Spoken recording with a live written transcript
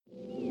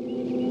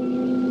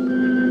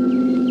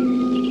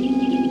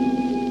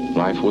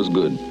Life was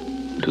good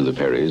to the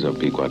Perrys of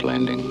Pequot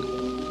Landing.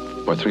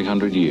 For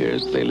 300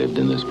 years they lived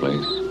in this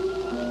place.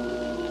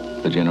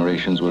 The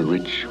generations were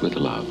rich with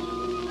love,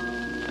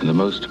 and the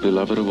most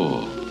beloved of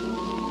all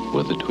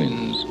were the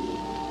twins,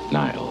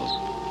 Niles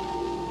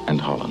and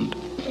Holland.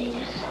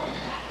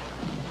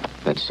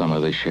 That summer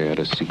they shared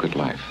a secret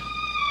life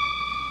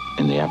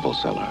in the apple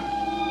cellar,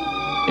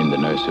 in the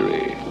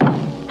nursery,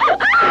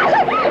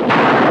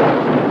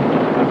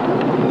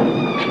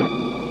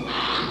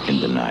 in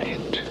the night.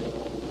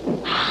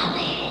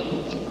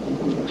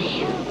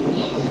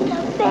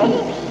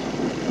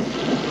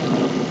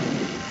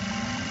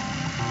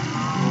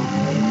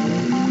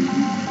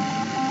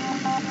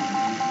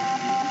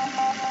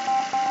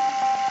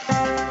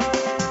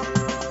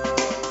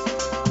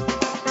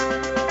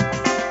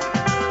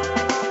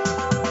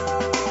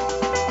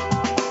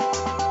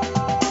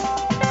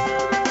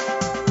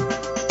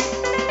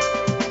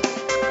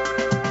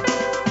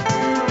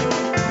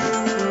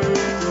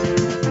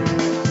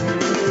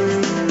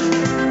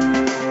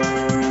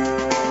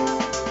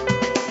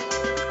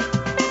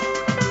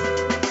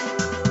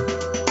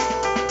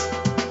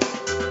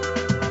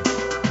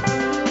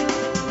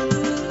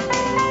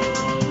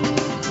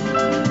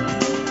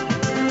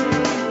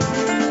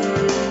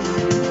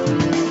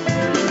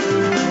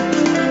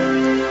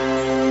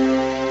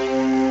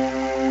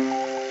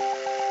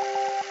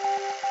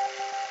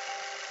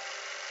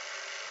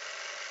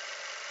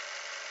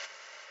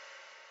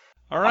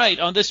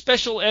 On this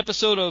special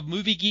episode of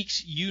Movie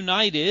Geeks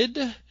United,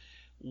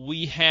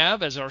 we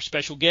have as our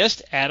special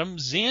guest Adam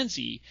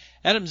Zanzi.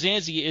 Adam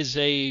Zanzi is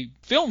a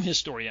film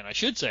historian, I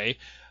should say.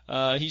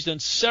 He's done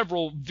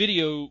several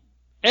video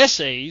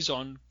essays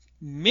on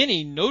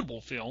many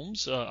notable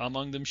films,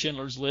 among them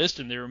Schindler's List,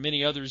 and there are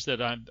many others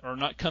that are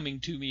not coming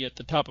to me at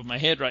the top of my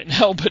head right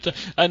now, but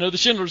I know the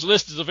Schindler's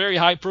List is a very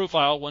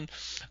high-profile one.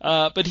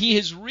 But he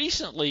has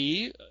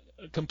recently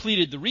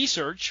completed the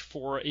research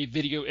for a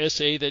video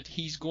essay that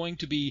he's going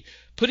to be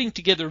putting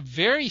together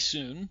very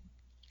soon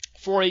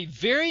for a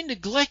very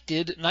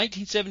neglected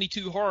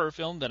 1972 horror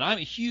film that I'm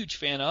a huge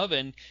fan of,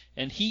 and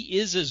he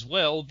is as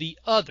well, The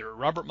Other,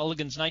 Robert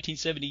Mulligan's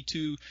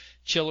 1972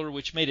 chiller,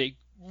 which made a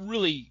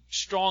really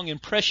strong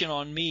impression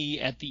on me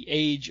at the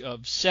age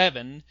of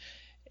 7.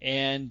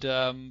 And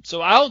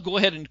so I'll go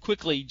ahead and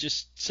quickly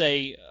just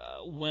say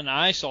when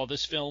I saw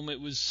this film,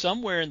 it was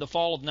somewhere in the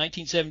fall of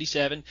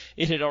 1977.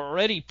 It had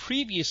already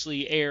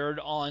previously aired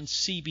on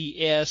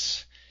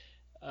CBS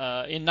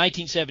in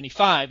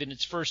 1975 in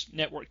its first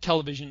network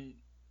television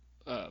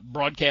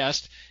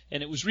broadcast,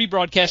 and it was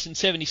rebroadcast in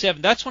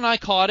 77. That's when I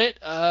caught it.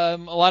 A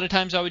lot of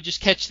times I would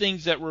just catch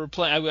things that were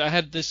playing. I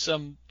had this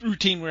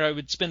routine where I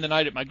would spend the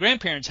night at my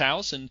grandparents'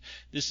 house, and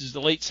this is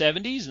the late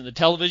 70s, and the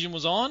television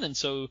was on, and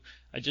so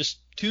I just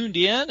tuned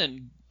in,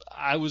 and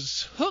I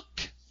was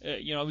hooked.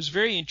 I was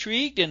very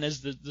intrigued, and as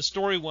the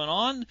story went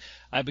on,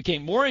 I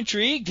became more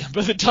intrigued.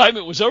 By the time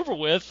it was over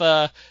with,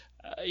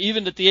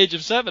 even at the age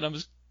of 7, I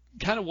was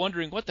kind of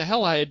wondering what the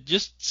hell I had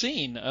just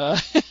seen.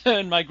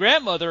 And my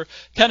grandmother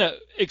kind of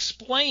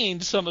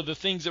explained some of the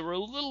things that were a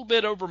little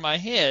bit over my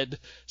head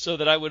so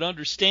that I would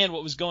understand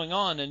what was going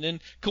on. And then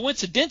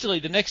coincidentally,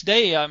 the next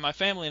day, my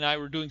family and I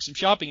were doing some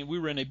shopping, and we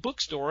were in a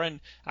bookstore, and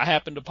I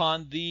happened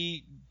upon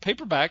the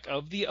paperback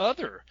of The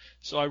Other.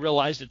 So I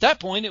realized at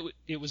that point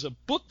it was a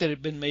book that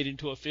had been made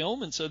into a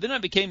film, and so then I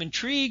became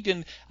intrigued,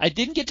 and I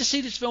didn't get to see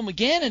this film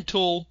again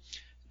until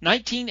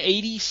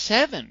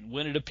 1987,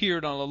 when it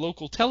appeared on a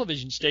local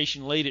television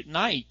station late at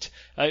night.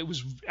 It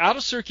was out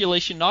of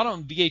circulation, not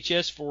on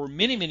VHS, for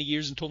many, many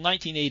years until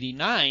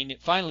 1989.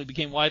 It finally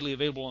became widely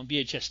available on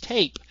VHS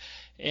tape,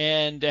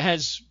 and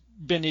has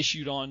been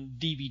issued on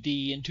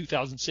DVD in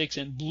 2006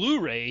 and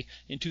Blu-ray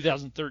in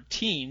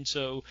 2013.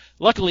 So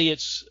luckily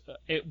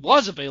it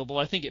was available.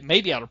 I think it may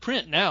be out of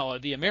print now,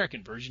 the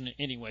American version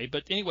anyway.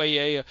 But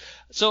anyway,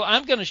 so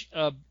I'm going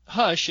to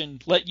hush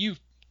and let you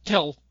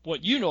tell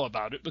what you know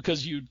about it,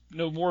 because you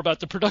know more about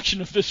the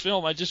production of this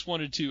film. I just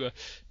wanted to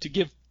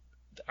give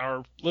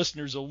our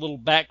listeners a little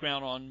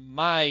background on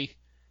my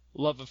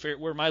love affair,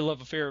 where my love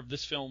affair of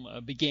this film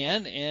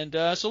began. And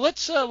so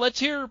let's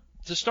hear,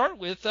 to start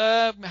with,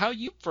 how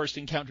you first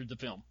encountered the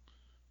film.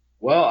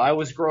 Well, I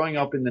was growing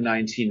up in the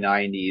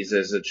 1990s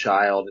as a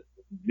child,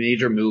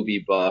 major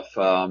movie buff.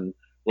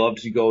 Loved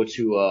to go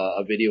to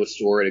a video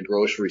store at a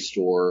grocery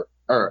store,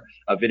 or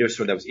a video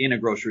store that was in a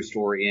grocery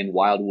store in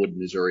Wildwood,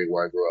 Missouri,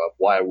 where I grew up.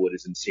 Wildwood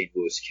is in St.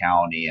 Louis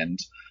County. And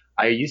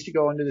I used to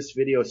go into this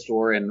video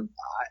store, and,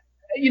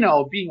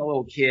 being a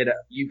little kid,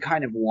 you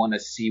kind of want to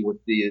see what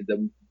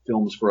the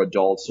films for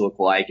adults look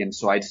like. And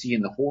so I'd see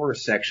in the horror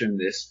section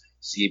this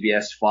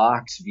CBS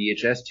Fox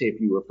VHS tape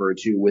you referred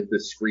to with the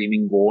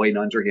screaming boy, and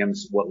under him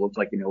what looked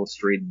like an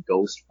illustrated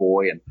ghost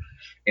boy.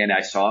 And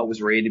I saw it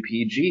was rated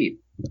PG.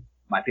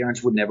 My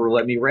parents would never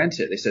let me rent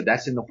it. They said,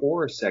 that's in the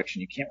horror section.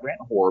 You can't rent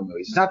horror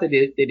movies. It's not that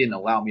they didn't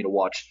allow me to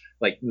watch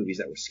like movies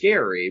that were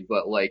scary,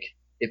 but like,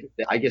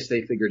 I guess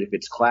they figured if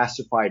it's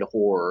classified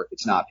horror,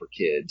 it's not for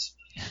kids.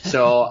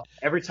 So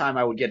every time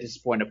I would get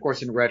disappointed, of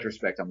course, in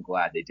retrospect, I'm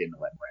glad they didn't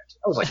let me rent it.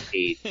 I was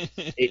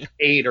like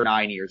 8 or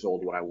 9 years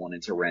old when I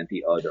wanted to rent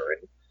The Other.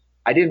 And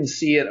I didn't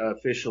see it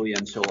officially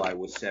until I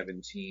was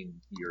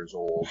 17 years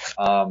old.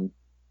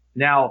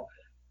 Now,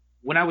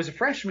 when I was a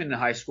freshman in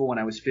high school, when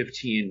I was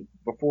 15,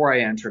 before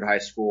I entered high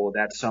school,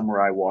 that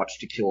summer I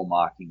watched To Kill a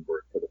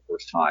Mockingbird for the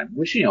first time,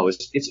 which,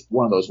 it's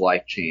one of those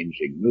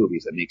life-changing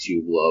movies that makes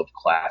you love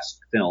classic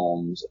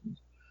films.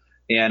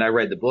 And I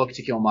read the book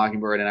To Kill a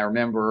Mockingbird, and I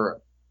remember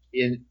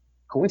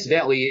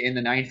coincidentally in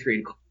the ninth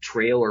grade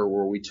trailer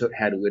where we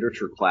had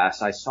literature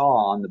class, I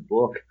saw on the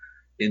book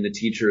in the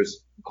teacher's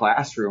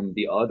classroom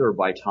The Other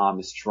by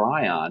Thomas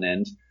Tryon,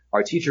 and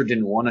our teacher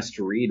didn't want us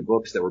to read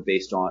books that were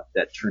based on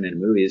that turn into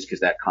movies because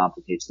that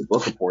complicates the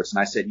book, of course.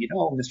 And I said,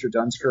 Mr.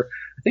 Dunsker,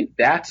 I think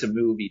that's a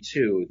movie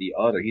too, The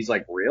Other. He's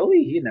like,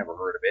 really? He had never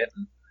heard of it.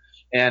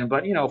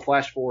 But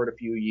flash forward a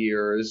few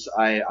years,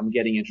 I'm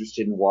getting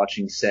interested in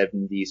watching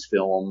 70s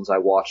films. I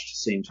watched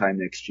Same Time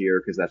Next Year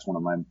because that's one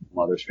of my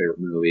mother's favorite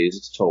movies.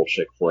 It's a total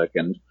chick flick.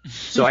 And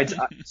so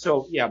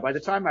by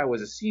the time I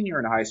was a senior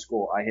in high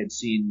school, I had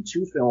seen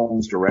 2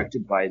 films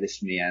directed by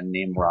this man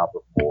named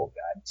Robert Volk.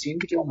 I'd seen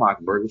To Kill a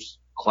Mockingbird, which is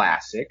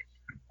classic,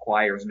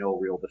 requires no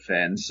real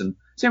defense. And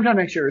Same Time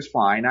Next Year is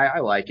fine.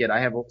 I like it.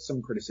 I have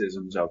some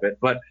criticisms of it.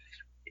 But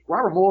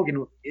Robert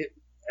Mulligan,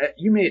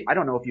 I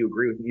don't know if you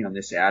agree with me on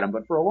this, Adam,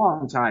 but for a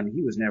long time,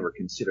 he was never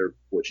considered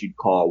what you'd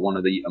call one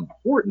of the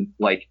important,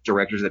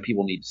 directors that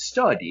people need to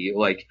study.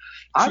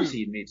 Obviously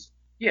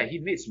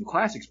he'd made some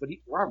classics, but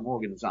Robert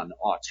Mulligan was on the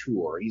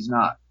auteur. He's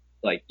not,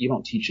 you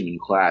don't teach him in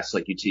class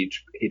like you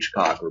teach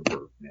Hitchcock or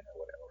Bergman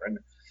or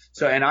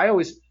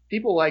whatever.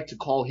 People like to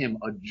call him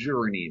a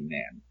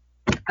journeyman.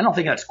 I don't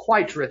think that's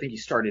quite true. I think he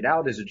started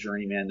out as a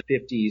journeyman in the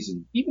 50s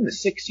and even the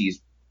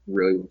 60s,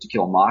 really, To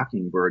Kill a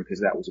Mockingbird,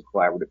 because that was a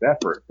collaborative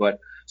effort. But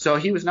so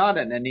he was not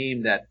a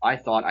name that I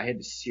thought I had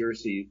to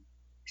seriously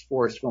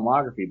explore his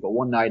filmography. But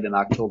one night in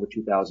October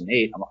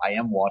 2008, I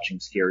am watching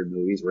scary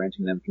movies,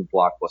 renting them through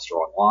Blockbuster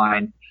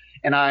Online.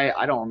 And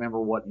I don't remember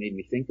what made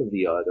me think of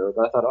The Other,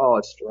 but I thought,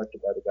 it's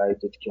directed by the guy who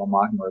did To Kill a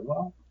Mockingbird.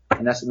 Well,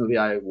 and that's the movie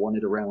I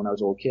wanted to rent when I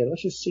was a little kid.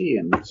 Let's just see.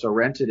 And so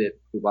rented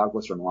it through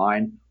Blockbuster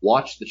Online,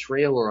 watched the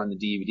trailer on the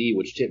DVD,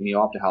 which tipped me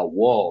off to how,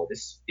 whoa,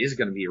 this is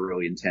going to be a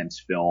really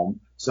intense film.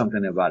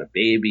 Something about a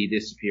baby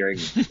disappearing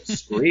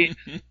scream.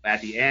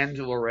 At the end,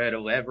 Loretta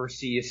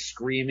Eversey is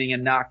screaming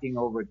and knocking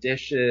over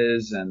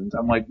dishes. And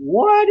I'm like,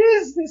 what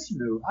is this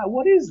movie?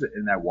 What is it?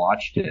 And I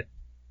watched it.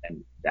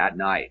 And that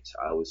night,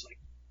 I was like,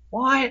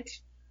 what?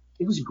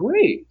 It was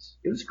great.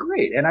 It was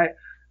great.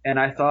 And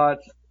I thought,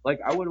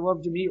 I would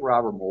love to meet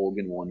Robert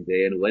Mulligan one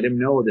day and let him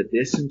know that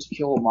this and To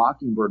Kill a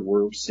Mockingbird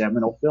were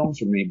seminal films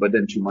for me. But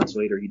then 2 months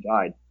later, he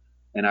died.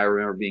 And I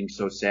remember being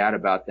so sad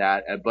about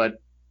that.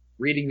 But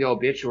reading the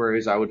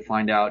obituaries, I would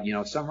find out,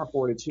 Summer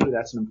 42,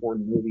 that's an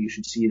important movie. You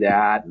should see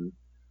that. And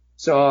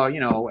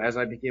so, as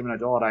I became an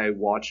adult, I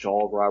watched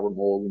all of Robert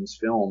Mulligan's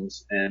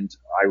films, and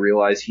I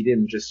realized he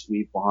didn't just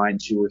leave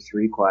behind 2 or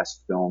 3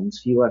 classic films.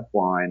 He left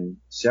behind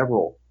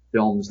several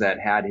films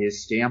that had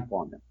his stamp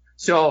on them.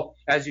 So,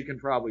 as you can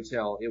probably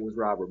tell, it was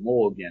Robert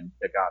Mulligan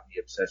that got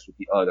me obsessed with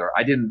The Other.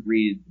 I didn't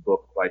read the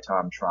book by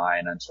Tom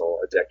Tryon until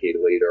a decade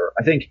later.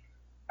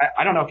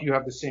 I don't know if you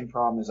have the same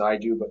problem as I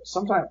do, but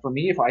sometimes for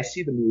me, if I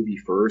see the movie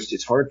first,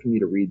 it's hard for me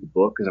to read the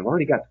book because I've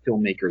already got the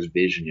filmmaker's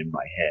vision in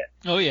my head.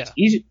 Oh, yeah.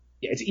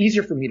 It's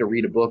easier for me to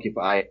read a book if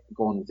I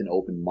go in with an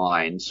open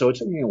mind. So it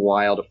took me a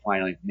while to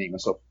finally make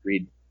myself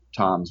read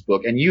Tom's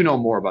book. And you know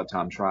more about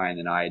Tom Tryon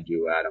than I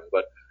do, Adam,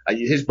 but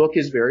his book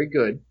is very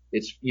good.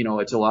 It's,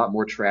 it's a lot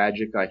more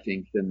tragic, I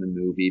think, than the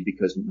movie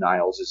because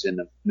Niles is in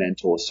a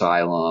mental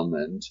asylum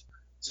and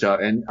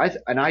stuff.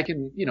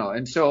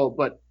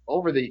 But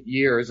over the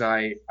years,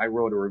 I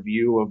wrote a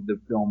review of the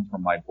film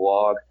from my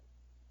blog.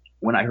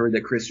 When I heard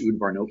that Chris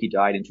Udvarnoky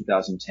died in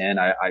 2010,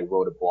 I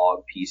wrote a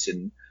blog piece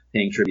and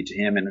paying tribute to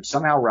him. And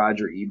somehow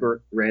Roger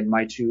Ebert read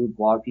my 2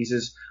 blog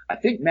pieces. I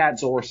think Matt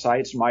Zoller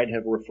Seitz might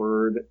have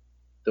referred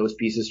those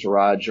pieces to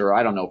Roger.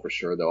 I don't know for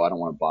sure, though. I don't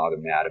want to bother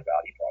Matt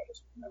about it. He probably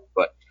doesn't remember.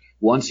 But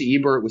once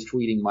Ebert was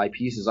tweeting my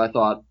pieces, I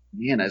thought,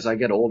 man, as I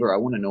get older, I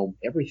want to know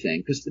everything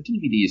because the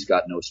DVD's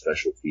got no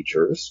special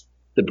features.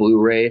 The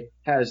Blu-ray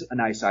has a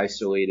nice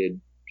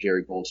isolated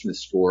Jerry Goldsmith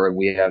score, and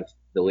we have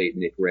the late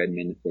Nick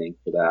Redman to thank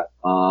for that.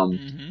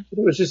 But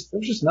there was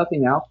just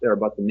nothing out there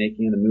about the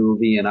making of the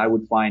movie, and I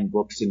would find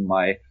books in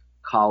my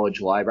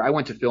college library. I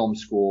went to film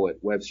school at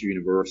Webster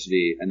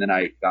University, and then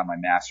I got my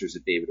master's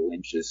at David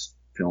Lynch's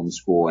film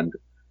school.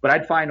 But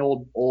I'd find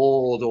old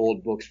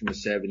books from the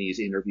 70s,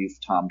 interviews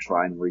with Tom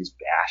Tryon where he's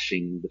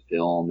bashing the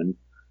film and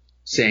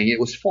saying it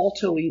was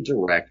faultily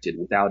directed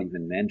without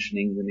even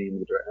mentioning the name of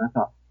the director. And I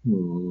thought,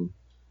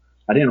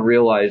 I didn't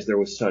realize there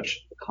was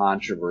such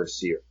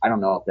controversy. I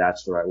don't know if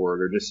that's the right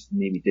word, or just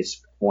maybe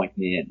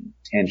disappointment and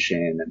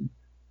tension.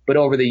 But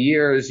over the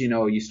years,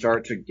 you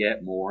start to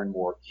get more and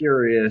more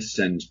curious.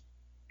 And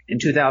in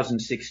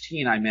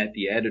 2016, I met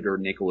the editor,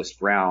 Nicholas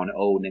Brown,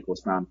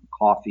 Nicholas Brown from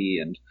Coffee.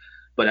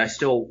 But I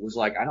still was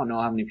like, I don't know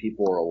how many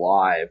people are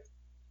alive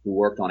who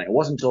worked on it. It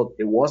wasn't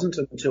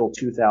until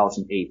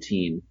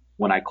 2018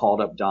 when I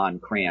called up Don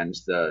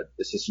Kranz, the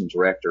assistant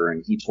director,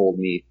 and he told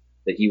me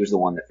that he was the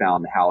one that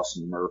found the house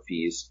in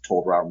Murphy's,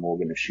 told Robert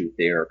Morgan to shoot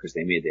there because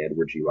they made the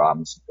Edward G.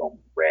 Robinson film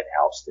Red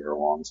House there a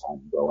long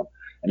time ago.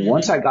 And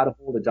once I got a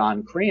hold of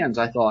Don Kranz,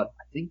 I thought,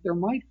 I think there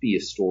might be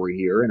a story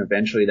here. And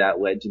eventually that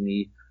led to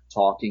me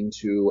talking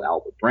to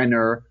Albert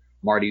Brenner,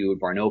 Marty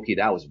Barnoki.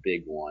 That was a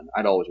big one.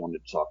 I'd always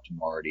wanted to talk to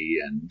Marty.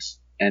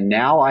 And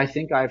now I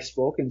think I've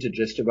spoken to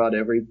just about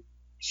every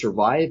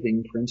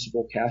surviving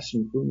principal cast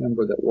and crew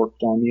member that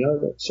worked on the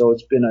other. So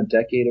it's been a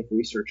decade of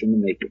research in the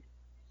making.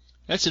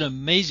 That's an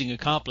amazing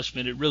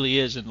accomplishment. It really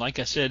is. And like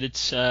I said,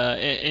 it's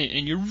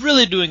and you're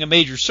really doing a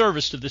major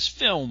service to this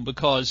film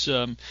because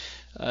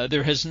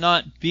there has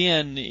not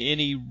been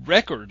any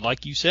record,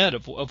 like you said,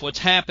 of what's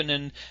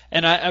happened.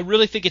 And I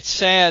really think it's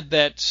sad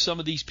that some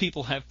of these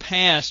people have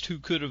passed who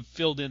could have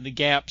filled in the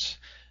gaps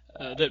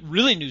that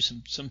really knew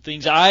some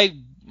things. I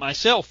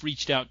myself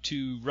reached out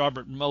to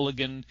Robert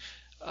Mulligan,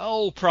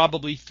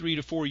 probably 3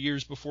 to 4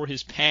 years before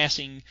his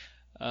passing.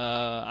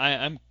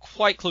 I'm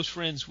quite close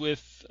friends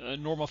with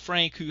Norma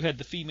Frank, who had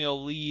the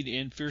female lead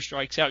in Fear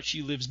Strikes Out.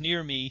 She lives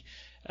near me,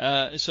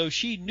 so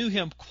she knew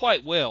him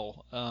quite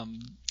well.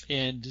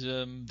 She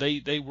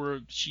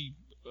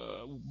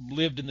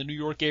lived in the New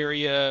York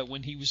area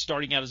when he was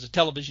starting out as a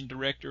television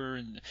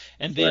director,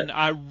 and then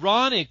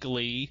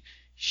ironically,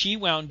 she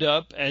wound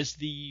up as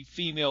the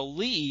female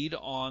lead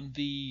on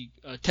the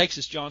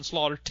Texas John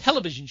Slaughter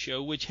television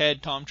show, which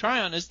had Tom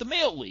Tryon as the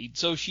male lead.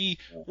 So she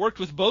worked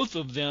with both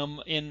of them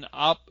in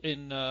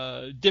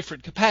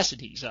different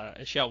capacities,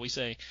 shall we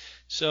say?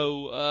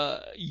 So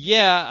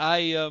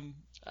I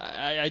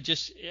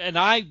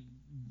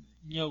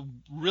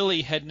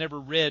really had never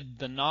read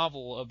the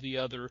novel of the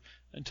other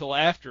until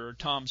after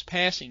Tom's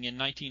passing in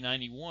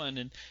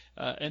 1991,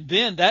 and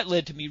then that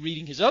led to me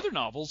reading his other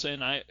novels,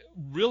 and I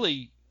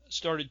really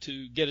started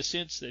to get a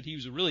sense that he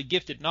was a really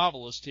gifted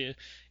novelist.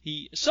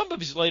 Some of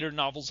his later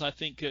novels, I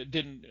think,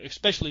 didn't,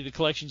 especially the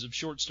collections of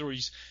short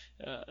stories,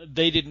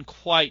 they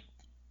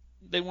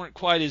weren't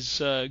quite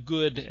as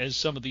good as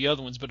some of the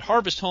other ones. But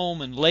Harvest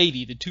Home and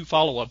Lady, the two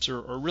follow-ups,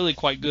 are really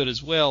quite good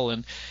as well.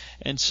 And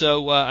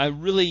so I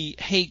really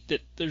hate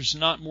that there's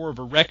not more of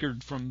a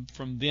record from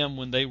them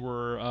when they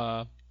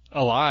were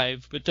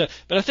alive. But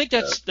I think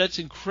that's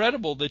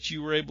incredible that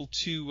you were able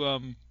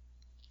to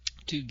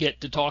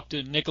get to talk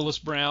to Nicholas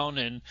Brown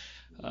and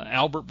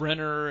Albert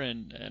Brenner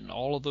and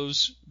all of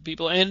those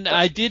people. And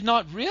I did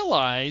not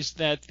realize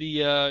that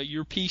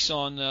your piece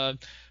on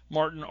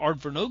Martin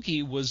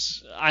Ardvornoki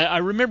was, I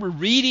remember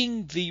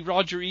reading the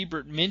Roger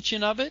Ebert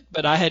mention of it,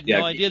 but I had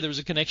no idea there was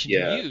a connection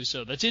to you,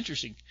 so that's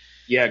interesting.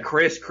 Yeah,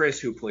 Chris,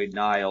 who played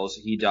Niles,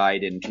 he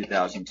died in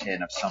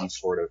 2010 of some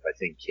sort of, I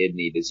think,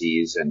 kidney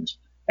disease, and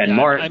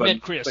Martin. I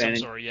meant Chris. I'm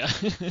sorry. Yeah.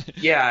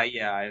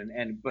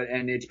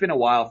 And it's been a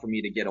while for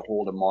me to get a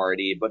hold of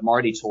Marty, but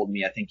Marty told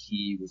me I think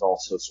he was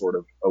also sort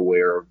of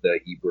aware of the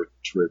Ebert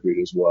tribute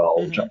as well.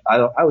 Mm-hmm. Which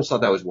I always thought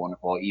that was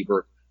wonderful.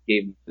 Ebert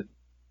gave the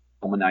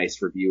film a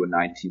nice review in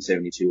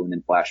 1972, and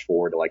then flash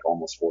forward to like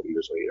almost 40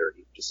 years later,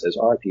 he just says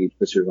R.I.P.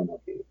 Christopher Nolan.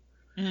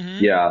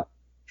 Mm-hmm. Yeah,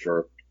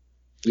 sure.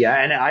 Yeah,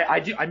 and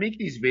I make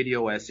these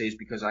video essays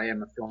because I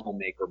am a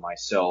filmmaker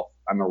myself.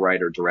 I'm a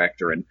writer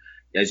director, and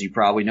as you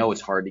probably know, it's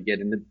hard to get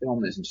into the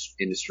film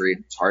industry.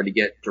 It's hard to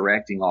get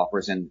directing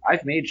offers. And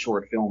I've made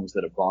short films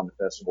that have gone to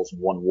festivals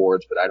and won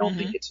awards, but I don't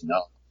think it's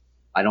enough.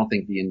 I don't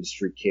think the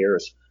industry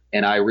cares.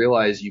 And I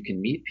realize you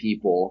can meet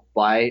people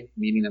by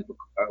meeting them,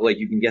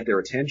 you can get their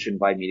attention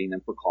by meeting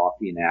them for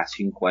coffee and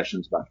asking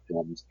questions about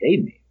films they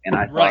made. And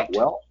I thought,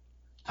 well,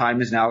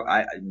 time is now,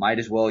 I might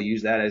as well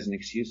use that as an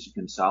excuse to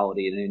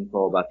consolidate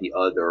info about the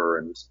other.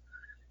 And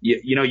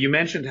you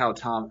mentioned how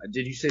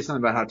did you say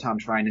something about how Tom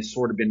Tryon has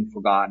sort of been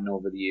forgotten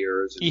over the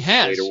years? He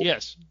has,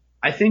 yes.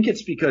 I think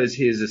it's because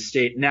his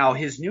estate, now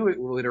his new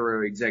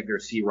literary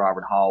executive, C.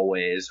 Robert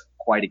Holloway, is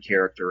quite a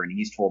character, and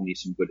he's told me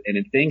some good,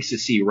 and thanks to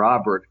C.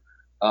 Robert,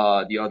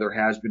 the other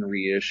has been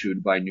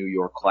reissued by New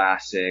York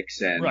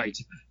Classics, and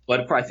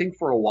but I think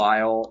for a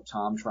while,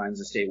 Tom Tryon's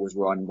estate was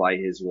run by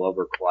his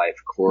lover,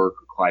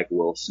 Clive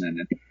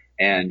Wilson,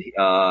 and he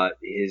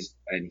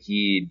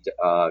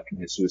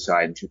committed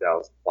suicide in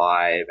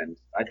 2005. And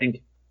I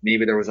think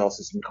maybe there was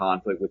also some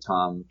conflict with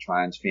Tom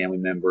Tryon's family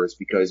members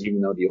because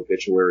even though the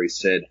obituary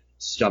said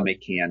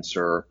stomach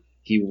cancer,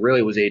 he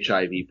really was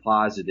HIV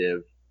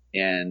positive,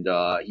 and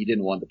he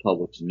didn't want the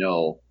public to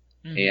know.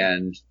 Mm-hmm.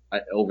 And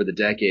over the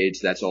decades,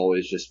 that's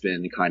always just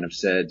been kind of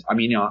said. I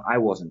mean, I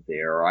wasn't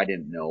there. I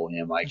didn't know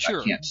him. I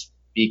can't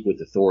speak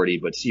with authority,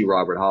 but C.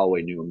 Robert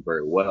Holloway knew him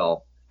very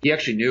well. He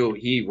actually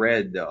he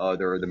read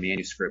the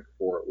manuscript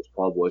before it was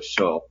published.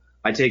 So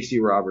I take C.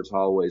 Robert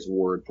Holloway's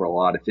word for a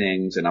lot of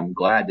things, and I'm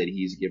glad that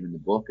he's given the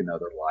book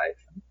another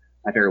life. And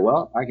I figure,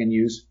 well, I can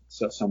use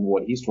some of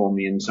what he's told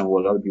me and some of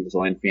what other people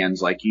told me, and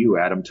fans like you,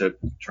 Adam, to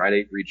try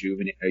to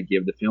rejuvenate,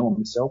 give the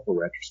film itself a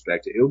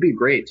retrospective. It would be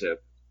great to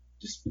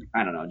just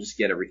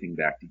get everything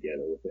back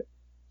together with it.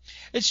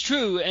 It's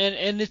true,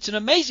 and it's an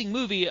amazing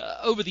movie.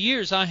 Over the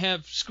years, I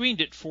have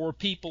screened it for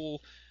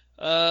people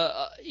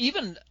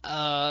Even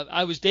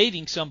I was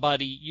dating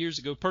somebody years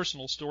ago,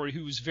 personal story,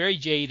 who was very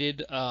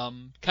jaded,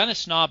 kind of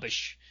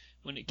snobbish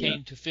when it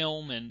came to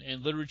film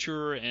and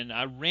literature, and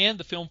I ran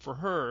the film for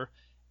her,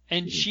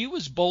 and she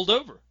was bowled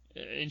over.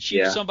 And she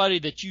was somebody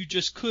that you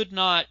just could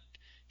not.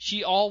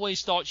 She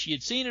always thought she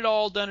had seen it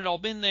all, done it all,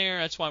 been there.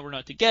 That's why we're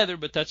not together,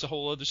 but that's a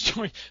whole other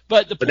story.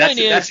 But the point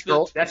is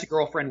that's a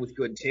girlfriend with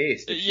good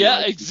taste.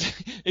 Yeah,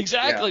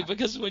 exactly.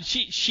 Because when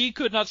she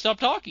could not stop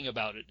talking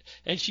about it,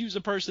 and she was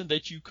a person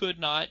that you could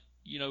not,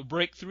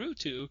 break through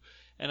to.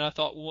 And I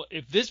thought, well,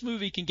 if this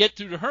movie can get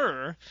through to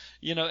her,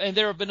 and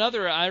there have been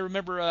other. I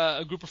remember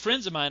a group of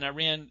friends of mine. I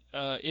ran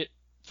it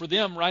for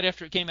them right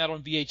after it came out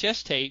on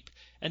VHS tape.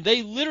 And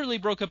they literally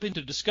broke up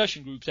into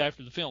discussion groups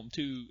after the film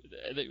too.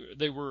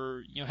 They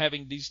were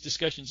having these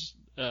discussions,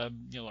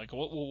 like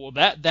well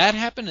that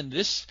happened and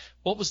this,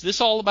 what was this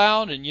all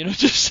about, and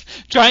just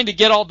trying to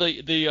get all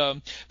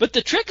the. But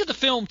the trick of the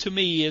film to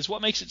me is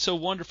what makes it so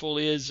wonderful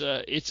is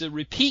it's a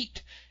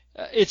repeat.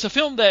 It's a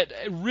film that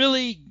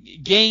really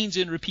gains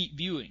in repeat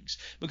viewings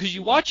because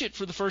you watch it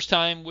for the first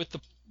time with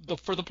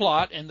for the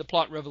plot and the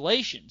plot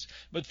revelations,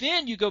 but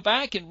then you go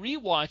back and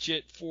rewatch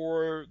it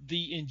for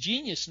the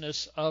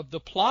ingeniousness of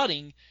the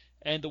plotting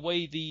and the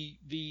way the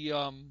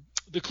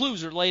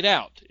clues are laid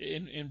out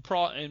in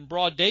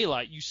broad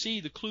daylight. You see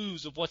the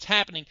clues of what's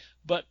happening,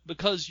 but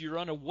because you're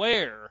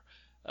unaware,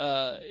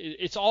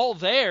 it's all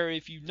there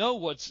if you know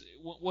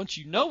once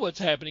you know what's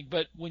happening.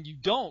 But when you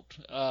don't,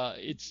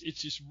 it's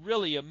just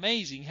really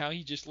amazing how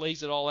he just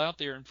lays it all out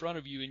there in front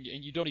of you, and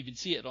you don't even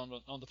see it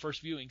on the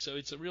first viewing. So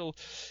it's a real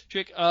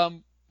trick.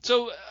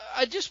 So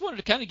I just wanted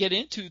to kind of get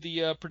into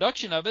the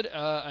production of it.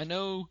 I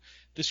know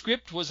the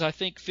script was, I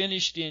think,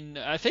 finished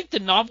I think the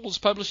novel was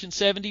published in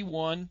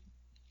 1971.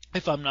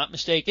 If I'm not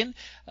mistaken,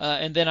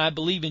 and then I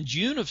believe in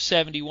June of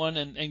 1971,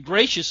 and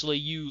graciously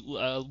you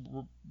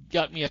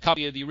got me a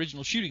copy of the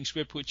original shooting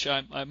script, which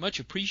I much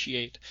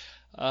appreciate.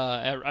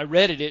 I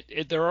read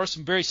it. There are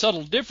some very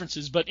subtle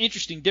differences, but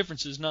interesting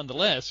differences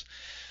nonetheless.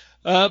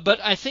 But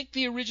I think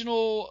the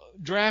original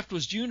draft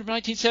was June of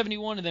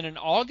 1971, and then in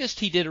August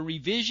he did a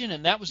revision,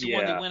 and that was the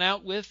one that went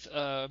out with.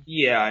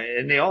 Yeah,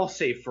 and they all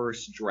say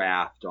first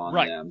draft on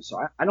them, so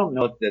I don't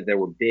know that there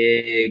were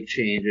big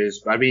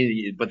changes.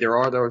 But there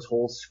are those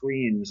whole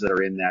screens that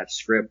are in that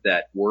script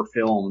that were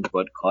filmed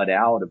but cut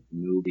out of the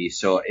movie,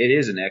 so it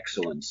is an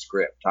excellent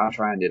script. Tom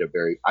Tryon did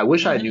I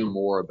wish I knew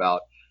more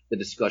about the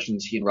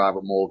discussions he and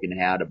Robert Mulligan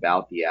had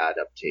about the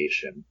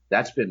adaptation.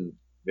 That's been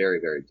very,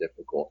 very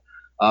difficult.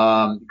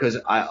 Because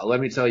let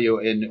me tell you,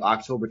 in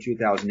October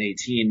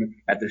 2018,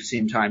 at the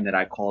same time that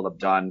I called up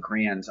Don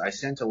Kranz, I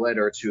sent a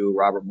letter to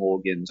Robert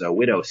Mulligan's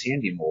widow,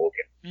 Sandy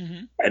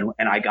Mulligan,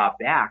 and I got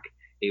back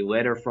a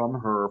letter from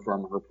her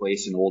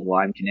place in Old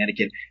Lyme,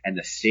 Connecticut, and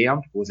the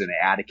stamp was an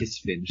Atticus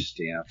Finch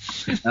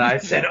stamp, and I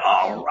said,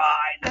 "All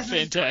right, this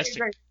fantastic." Is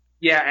great.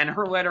 Yeah, and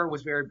her letter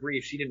was very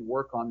brief. She didn't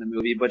work on the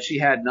movie, but she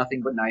had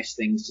nothing but nice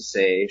things to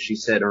say. She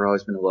said her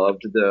husband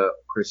loved the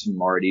Chris and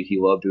Marty.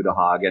 He loved Uta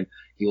Hagen.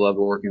 He loved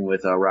working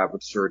with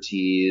Robert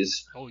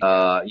Surtees, who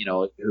I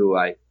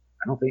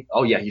don't think.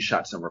 Oh yeah, he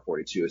shot Summer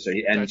 42. So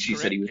she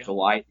said he was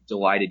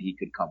delighted he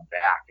could come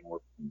back and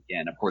work with him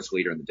again. Of course,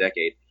 later in the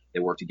decade, they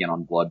worked again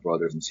on Blood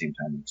Brothers in the same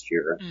time next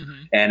year.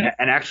 And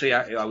actually,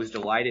 I was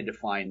delighted to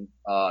find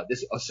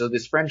this. So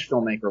this French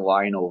filmmaker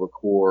Lionel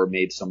Ricoeur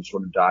made some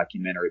sort of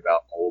documentary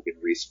about Mulligan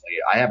recently.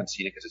 I haven't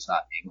seen it because it's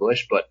not in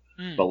English, but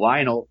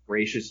Lionel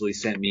graciously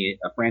sent me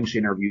a French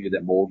interview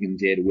that Mulligan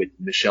did with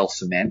Michel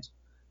Ciment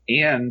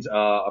and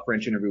a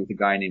French interview with a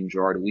guy named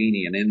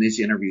Giardellini. And in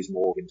these interviews,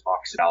 Mulligan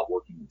talks about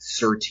working with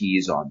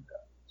Surtees on the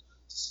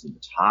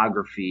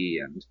cinematography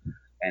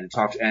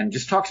and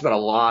just talks about a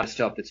lot of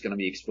stuff that's going to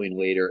be explained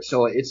later.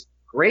 So it's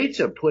great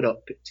to put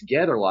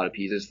together a lot of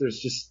pieces. There's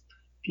just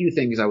a few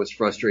things I was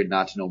frustrated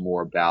not to know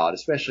more about,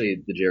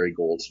 especially the Jerry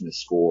Goldsmith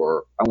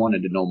score. I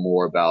wanted to know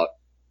more about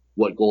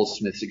what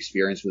Goldsmith's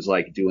experience was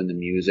like doing the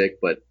music,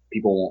 but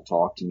people won't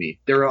talk to me.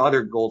 There are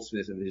other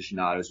Goldsmith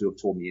aficionados who have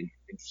told me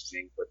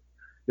interesting, but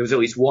there was at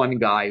least one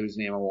guy whose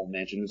name I won't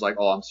mention who's like,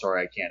 "Oh, I'm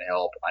sorry, I can't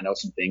help. I know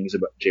some things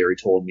about Jerry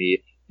told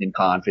me in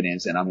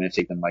confidence, and I'm going to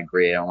take them to my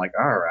grave." I'm like,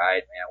 "All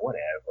right, man,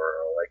 whatever."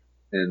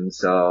 And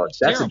so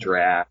that's a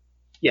draft.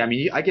 Yeah, I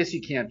mean, I guess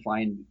you can't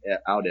find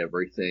out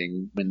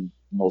everything when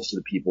most of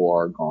the people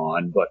are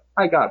gone, but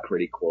I got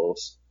pretty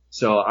close.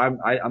 So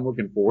I'm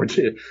looking forward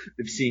to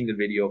seeing the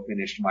video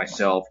finished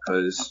myself,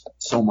 because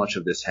so much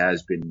of this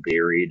has been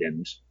buried,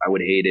 and I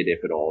would hate it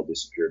if it all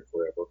disappeared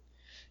forever.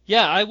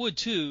 Yeah, I would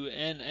too.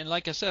 And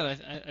like I said,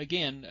 I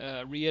again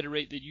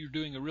reiterate that you're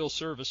doing a real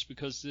service,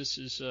 because this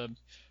is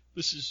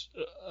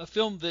a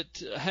film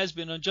that has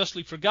been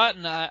unjustly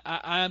forgotten.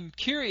 I'm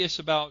curious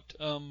about,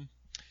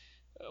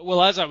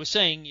 well, as I was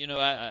saying,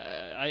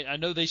 I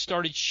know they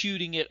started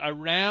shooting it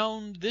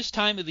around this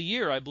time of the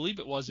year. I believe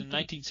it was in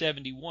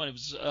 1971. It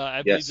was,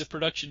 I believe the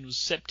production was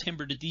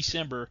September to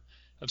December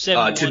of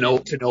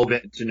 71.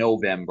 To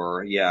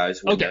November. Yeah.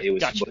 It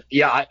was, gotcha.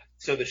 Yeah.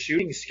 So the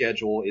shooting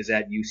schedule is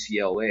at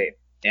UCLA.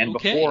 And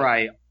before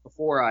I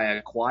before I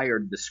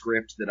acquired the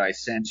script that I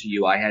sent to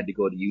you, I had to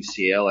go to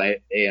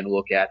UCLA and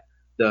look at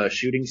the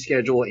shooting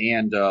schedule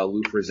and the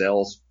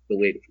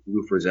late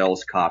Lou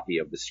Frizzell's copy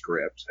of the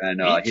script. And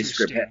his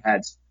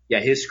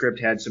script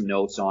had some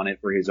notes on it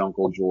for his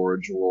Uncle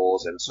George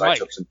roles, and so I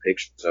took some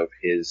pictures of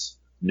his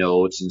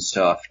notes and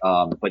stuff.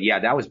 But yeah,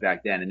 that was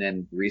back then. And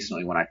then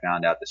recently when I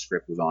found out the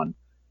script was on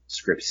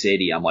Script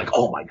City, I'm like,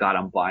 oh my God,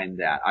 I'm buying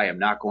that. I am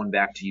not going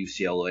back to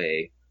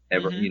UCLA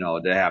ever,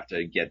 to have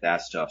to get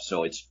that stuff.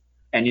 So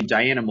and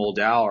Diana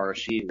Muldaur,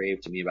 she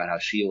raved to me about how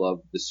she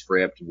loved the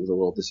script and was a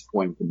little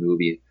disappointed with the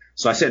movie.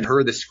 So I sent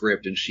her the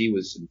script, and she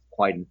was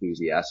quite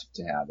enthusiastic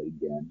to have it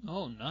again.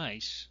 Oh,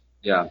 nice.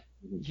 Yeah.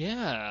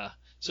 Yeah.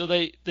 So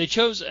they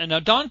chose, and now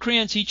Don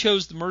Krantz, he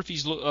chose the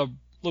Murphy's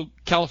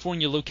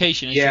California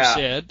location, as you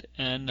said.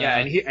 And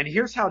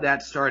here's how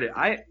that started.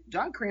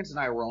 Don Krantz and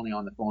I were only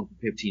on the phone for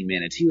 15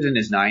 minutes. He was in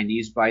his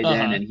 90s by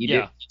then, and he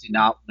did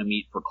not want to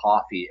meet for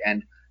coffee.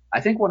 And I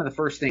think one of the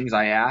first things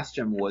I asked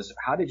him was,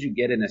 how did you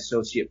get an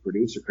associate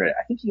producer credit?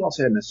 I think he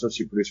also had an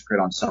associate producer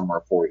credit on Summer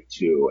of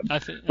 42.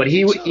 But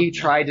he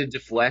tried to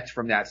deflect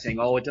from that, saying,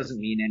 oh, it doesn't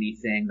mean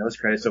anything. Those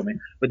credits don't mean.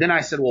 But then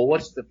I said, well,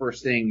 what's the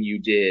first thing you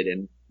did?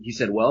 And he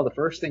said, well, the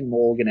first thing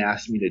Mulligan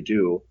asked me to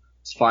do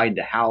is find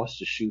a house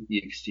to shoot the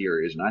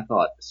exteriors. And I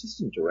thought,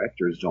 assistant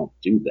directors don't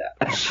do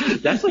that.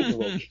 That's like a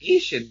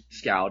location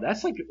scout.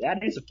 That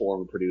is a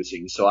form of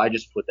producing. So I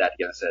just put that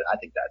together and said, I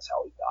think that's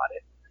how he got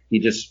it. He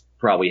just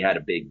probably had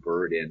a big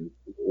burden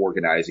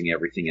organizing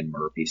everything in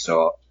Murphy.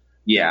 So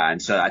yeah,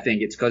 and so I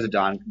think it's because of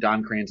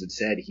Don Krantz had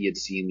said he had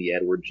seen the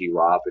Edward G.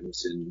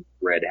 Robinson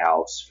Red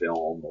House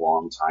film a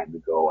long time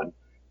ago, and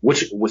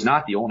which was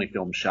not the only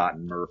film shot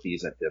in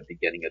Murphy's at the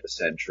beginning of the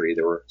century.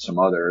 There were some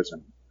others,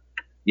 and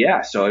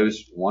yeah, so it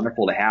was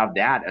wonderful to have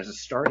that as a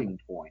starting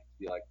point.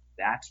 Be like,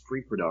 that's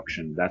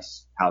pre-production.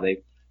 That's how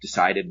they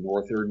decided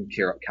Northern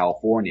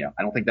California.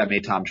 I don't think that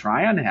made Tom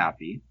Tryon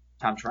happy.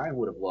 Tom Tryon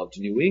would have loved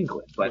New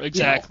England, but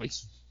exactly.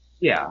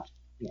 Yeah.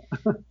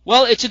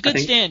 Well, it's a good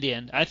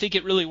stand-in. I think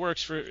it really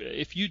works for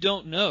if you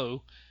don't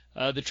know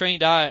the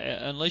trained eye.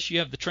 Unless you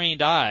have the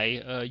trained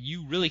eye,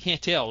 you really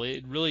can't tell.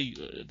 They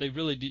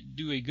really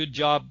do a good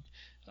job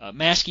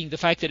masking the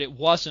fact that it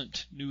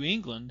wasn't New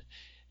England.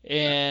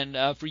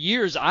 And for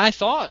years, I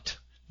thought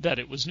that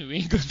it was New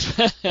England.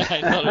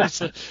 I thought it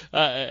was,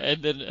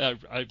 and then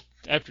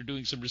after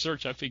doing some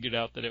research, I figured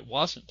out that it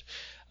wasn't.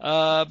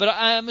 But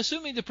I'm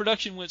assuming the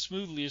production went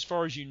smoothly as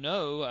far as you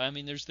know. I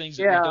mean, there's things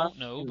that we don't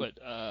know, but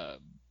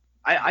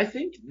I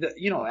think that,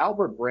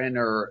 Albert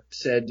Brenner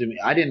said to me,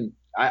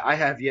 I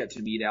have yet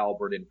to meet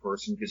Albert in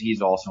person because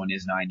he's also in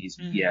his 90s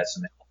and he has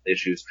some health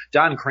issues.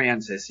 Don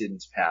Krantz has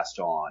since passed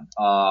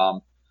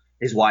on.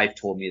 His wife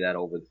told me that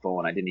over the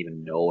phone. I didn't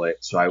even know it.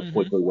 So I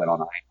quickly went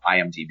on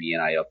IMDb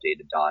and I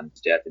updated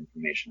Don's death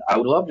information. I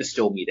would love to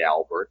still meet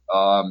Albert.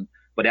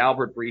 But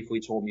Albert briefly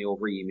told me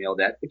over email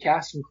that the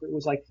cast and crew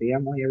was like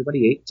family.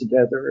 Everybody ate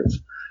together.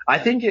 I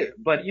think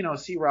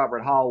C.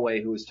 Robert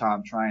Holloway, who was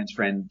Tom Tryon's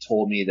friend,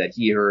 told me that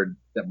he heard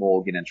that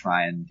Mulligan and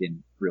Tryon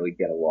didn't really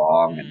get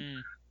along.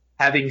 And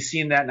having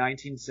seen that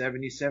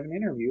 1977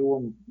 interview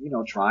when,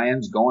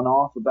 Tryon's going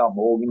off about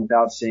Mulligan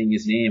without saying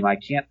his name, I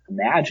can't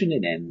imagine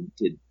it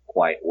ended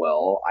quite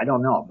well. I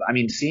don't know. I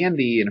mean,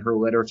 Sandy in her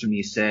letter to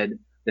me said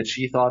that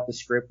she thought the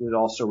script was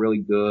also really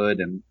good.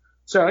 And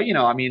so,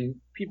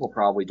 people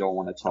probably don't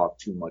want to talk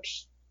too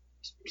much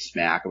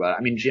smack about it.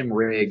 I mean, Jim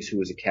Riggs, who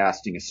was a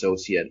casting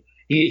associate,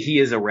 he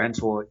is a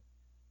rental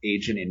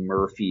agent in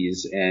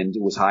Murphy's and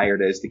was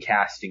hired as the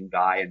casting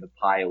guy and the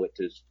pilot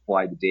to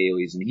fly the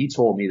dailies. And he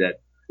told me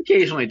that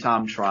occasionally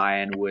Tom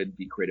Tryon would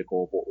be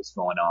critical of what was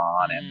going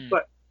on.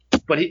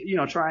 But he,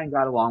 Tryon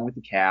got along with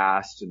the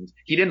cast, and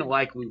he didn't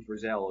like Lou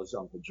Frizzell as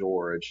Uncle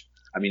George.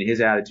 I mean,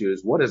 his attitude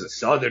is, what is a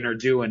Southerner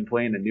doing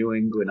playing a New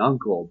England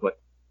uncle? But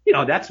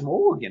that's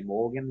Mulligan.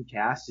 Mulligan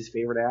cast his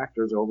favorite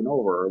actors over and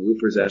over. Lou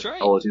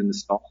Frizzell is in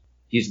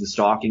he's the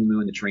stalking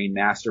moon, the train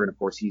master, and of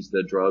course he's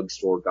the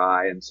drugstore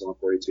guy in Summer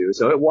 42.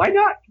 So why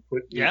not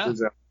put Lou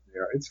Frizzell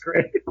there? It's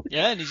great.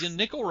 Yeah, and he's in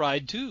Nickel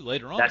Ride too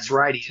later on. That's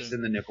right, he's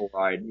in the Nickel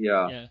Ride.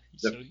 Yeah.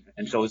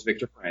 And so is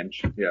Victor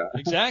French. Yeah.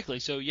 Exactly.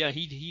 So yeah,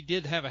 he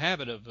did have a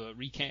habit of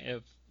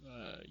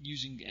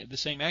using the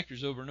same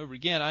actors over and over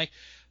again.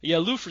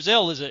 Lou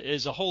Frizzell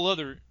is a whole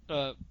other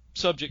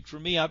subject for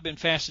me. I've been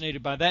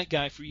fascinated by that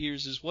guy for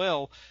years as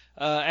well.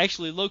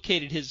 Actually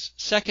located his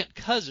second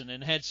cousin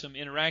and had some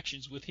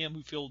interactions with him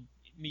who filled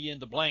me in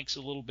the blanks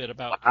a little bit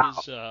about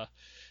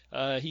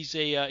his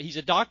he's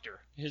a doctor,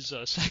 his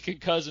second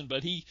cousin,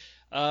 but he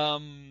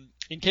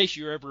in case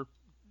you ever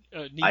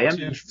need I am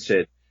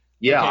interested.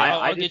 Yeah, okay,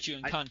 I'll get you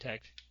in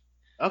contact.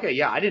 Okay,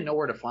 yeah, I didn't know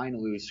where to find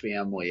Lou's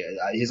family.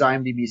 His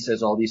IMDb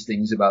says all these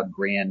things about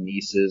grand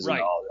nieces and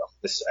all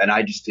this, and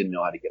I just didn't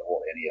know how to get a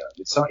hold of any of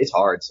it. It's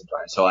hard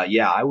sometimes. So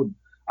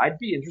I'd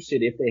be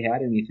interested if they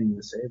had anything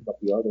to say about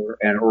the other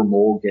or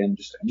Mulligan.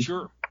 Just anything.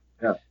 Sure.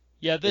 Yeah.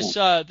 Yeah, this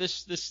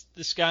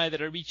guy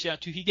that I reached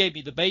out to, he gave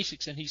me the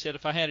basics, and he said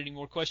if I had any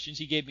more questions,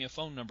 he gave me a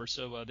phone number.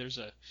 So there's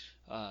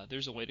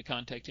a way to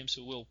contact him.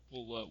 So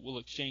we'll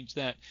exchange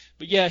that.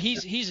 But yeah,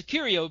 he's a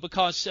curio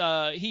because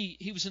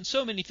he was in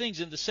so many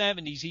things in the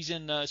 70s. He's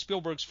in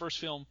Spielberg's first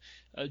film,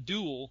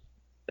 Duel.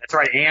 That's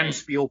right. And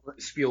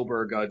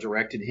Spielberg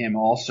directed him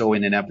also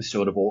in an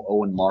episode of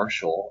Owen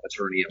Marshall,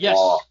 Attorney at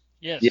Law.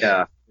 Yes.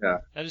 Yeah.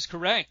 That is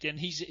correct, and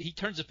he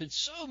turns up in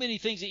so many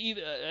things.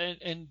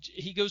 And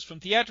he goes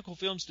from theatrical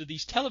films to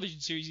these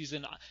television series. He's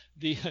in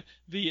the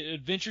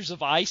Adventures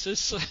of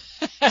Isis.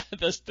 the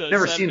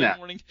Never Saturday seen that.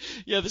 Morning,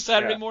 the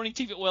Saturday morning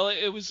TV. Well,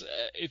 it was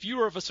if you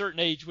were of a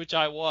certain age, which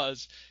I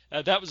was,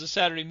 that was a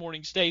Saturday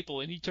morning staple.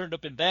 And he turned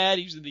up in that.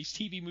 He was in these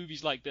TV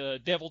movies like The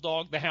Devil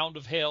Dog, The Hound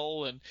of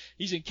Hell, and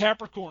he's in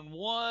Capricorn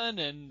 1,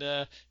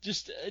 and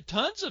just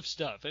tons of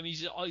stuff. I mean,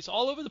 he's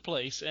all over the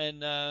place,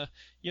 and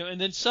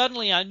and then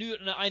suddenly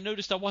I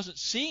noticed I wasn't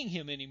seeing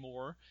him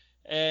anymore,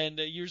 and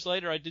years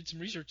later I did some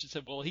research and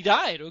said, well, he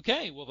died.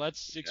 Okay, well that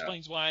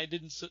explains why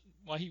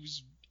why he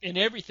was in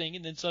everything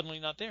and then suddenly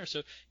not there.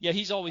 So yeah,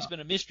 he's always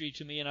been a mystery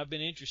to me, and I've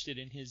been interested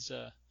in his.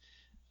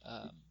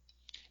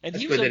 And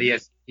it's good that he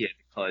has a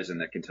cousin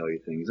that can tell you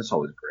things. That's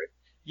always great.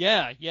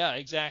 Yeah,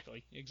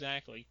 exactly.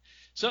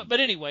 So,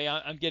 but anyway,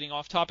 I'm getting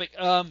off topic.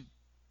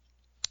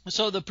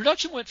 So the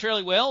production went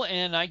fairly well,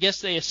 and I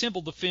guess they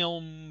assembled the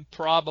film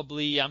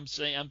probably. I'm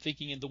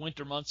thinking in the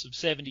winter months of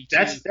 '72.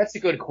 That's a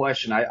good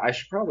question. I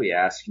should probably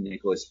ask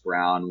Nicholas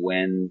Brown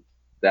when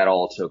that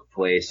all took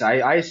place.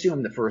 I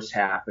assume the first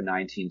half of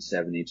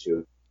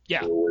 1972.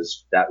 Yeah.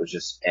 That was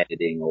just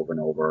editing over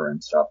and over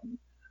and stuff.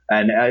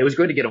 And it was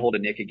good to get a hold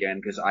of Nick again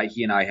because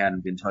he and I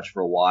hadn't been in touch for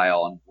a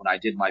while. And when I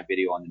did my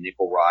video on the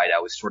Nickel Ride,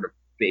 I was sort of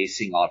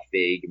basing off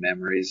vague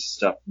memories,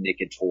 stuff Nick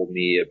had told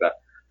me about.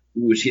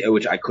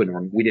 Which I couldn't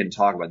remember. We didn't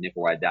talk about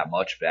Nickel Ride that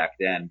much back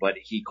then, but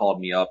he called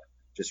me up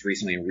just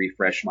recently and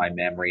refreshed my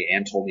memory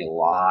and told me a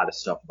lot of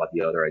stuff about the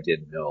other I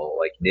didn't know.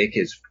 Like Nick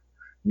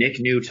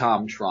knew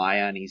Tom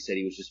Tryon. He said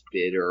he was just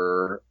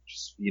bitter,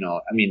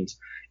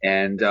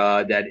 and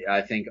that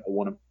I think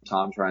one of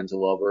Tom Tryon's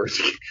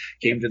lovers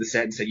came to the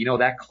set and said,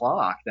 that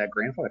clock, that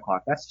grandfather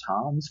clock, that's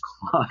Tom's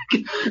clock.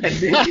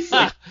 And Nick's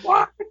like,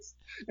 what?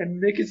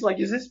 And Nick is like,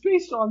 is this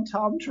based on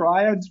Tom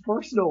Tryon's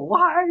personal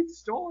life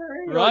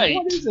story? Right.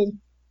 Like, what is it?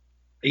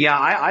 Yeah,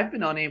 I've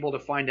been unable to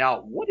find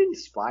out what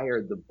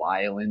inspired the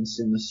violence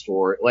in the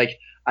story. Like,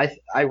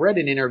 I read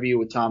an interview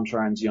with Tom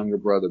Tryon's younger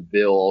brother,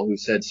 Bill, who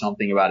said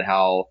something about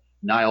how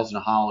Niles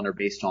and Holland are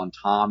based on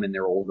Tom and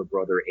their older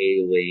brother,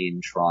 A. Lane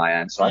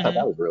Tryon. So I thought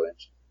that was really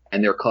interesting.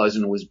 And their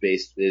cousin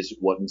is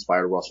what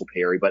inspired Russell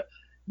Perry. But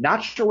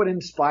not sure what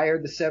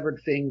inspired the severed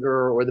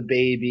finger or the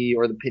baby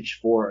or the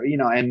pitchfork,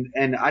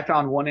 and I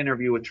found one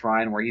interview with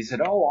Tryon where he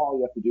said, all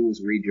you have to do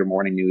is read your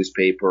morning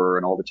newspaper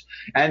and all that.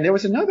 And there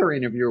was another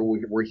interview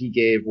where he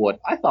gave what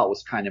I thought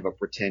was kind of a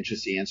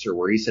pretentious answer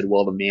where he said,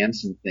 well, the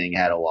Manson thing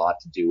had a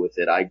lot to do with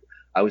it.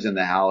 I was in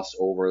the house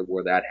over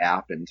where that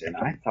happened, and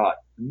I thought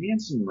the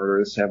Manson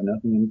murders have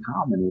nothing in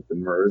common with the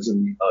murders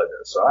in the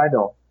other. So I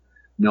don't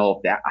know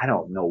if that, I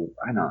don't know,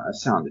 that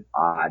sounded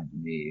odd to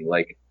me.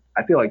 Like,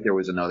 I feel like there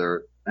was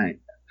another.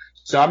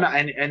 So I'm not,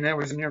 and there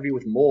was an interview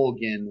with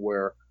Mulligan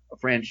where a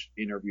French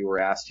interviewer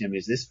asked him,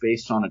 is this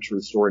based on a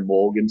true story?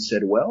 Mulligan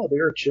said, well,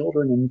 there are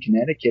children in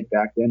Connecticut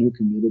back then who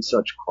committed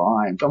such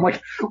crimes. I'm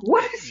like,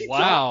 what is he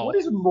what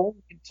is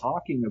Mulligan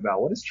talking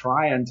about? What is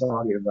Tryon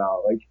talking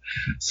about? Like,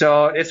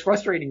 so it's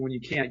frustrating when you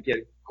can't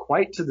get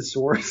quite to the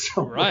source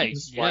of right.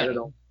 Yeah.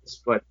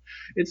 But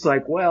it's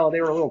like, well,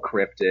 they were a little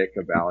cryptic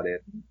about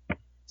it.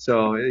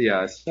 So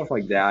yeah, stuff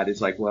like that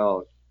is like,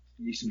 well,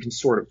 you can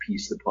sort of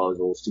piece the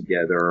puzzles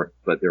together,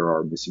 but there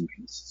are missing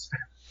pieces.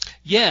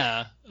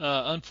 Yeah,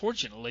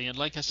 unfortunately, and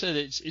like I said,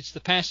 it's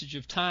the passage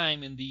of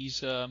time and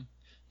these the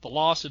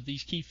loss of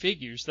these key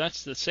figures.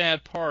 That's the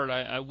sad part.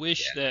 I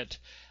wish that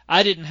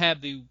I didn't have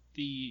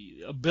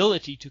the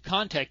ability to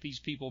contact these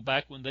people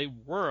back when they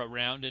were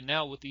around, and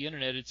now with the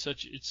internet, it's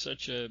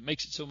such a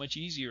makes it so much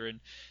easier,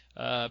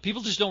 and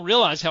people just don't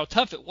realize how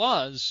tough it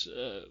was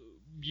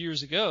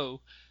years ago.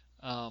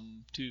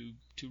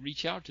 To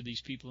reach out to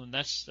these people, and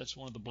that's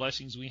one of the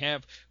blessings we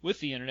have with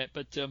the internet.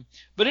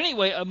 But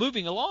anyway,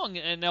 moving along,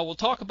 and now we'll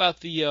talk about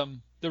the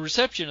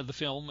reception of the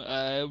film,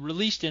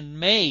 released in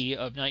May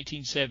of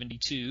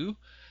 1972.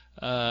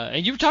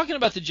 And you were talking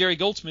about the Jerry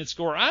Goldsmith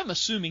score. I'm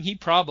assuming he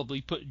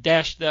probably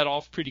dashed that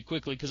off pretty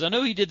quickly, because I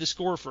know he did the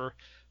score for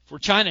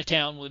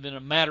Chinatown within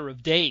a matter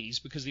of days,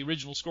 because the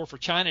original score for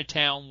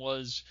Chinatown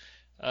was.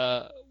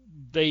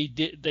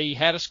 They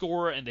had a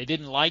score and they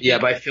didn't like it. Yeah,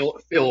 by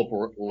Philip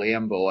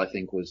Lambeau, I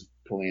think was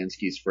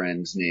Polanski's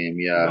friend's name.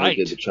 Yeah, right.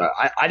 Who did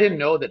I didn't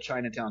know that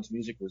Chinatown's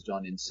music was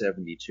done in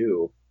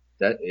 '72.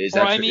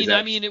 I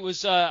mean, it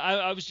was.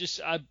 I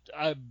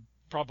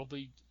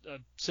probably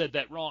said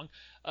that wrong.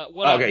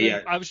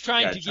 I was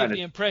trying to give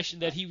the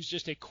impression that he was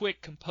just a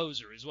quick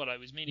composer, is what I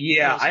was meaning.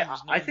 Yeah,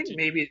 I think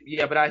maybe.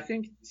 Yeah, but I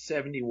think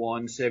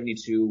 71,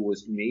 72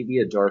 was maybe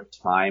a dark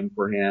time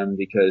for him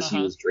because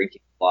he was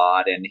drinking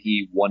lot, and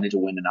he wanted to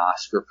win an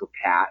Oscar for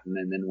Patton,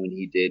 and then when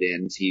he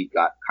didn't, he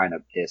got kind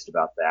of pissed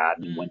about that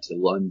and went to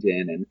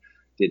London and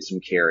did some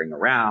carrying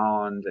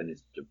around, and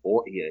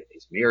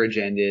his marriage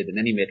ended, and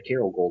then he met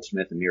Carol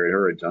Goldsmith and married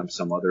her and dumped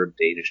some other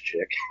Danish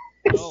chick.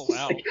 Oh,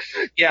 wow.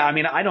 Yeah, I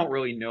mean, I don't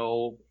really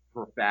know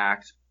for a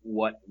fact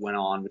what went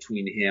on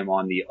between him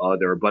on the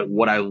other, but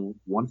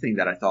one thing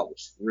that I thought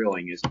was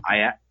thrilling is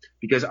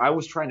because I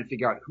was trying to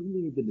figure out who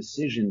made the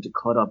decision to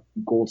cut up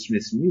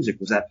Goldsmith's music.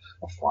 Was that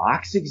a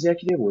Fox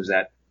executive? Was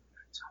that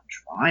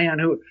Tom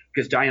Tryon?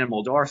 Because Diana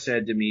Muldaur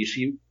said to me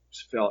she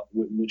felt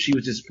when she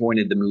was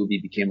disappointed the movie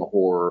became a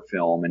horror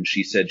film, and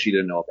she said she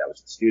didn't know if that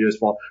was the studio's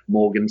fault,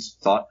 Mulligan's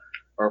fault.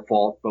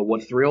 But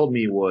what thrilled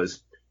me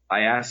was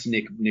I asked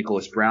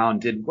Nicholas Brown,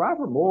 did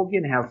Robert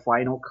Mulligan have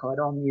final cut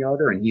on the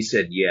other? And he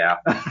said, yeah.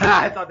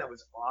 I thought that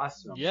was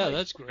awesome. Yeah,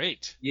 that's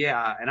great.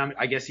 Yeah, and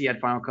I guess he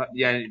had final cut.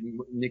 Yeah,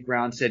 Nick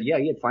Brown said, yeah,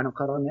 he had final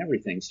cut on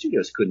everything.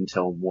 Studios couldn't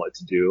tell him what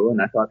to do,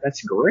 and I thought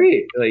that's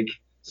great. Like,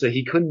 so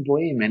he couldn't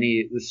blame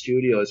any of the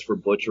studios for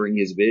butchering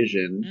his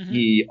vision.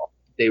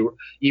 Mm-hmm.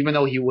 Even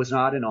though he was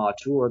not an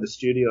auteur, the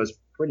studios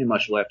pretty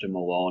much left him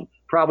alone.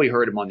 Probably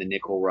heard him on the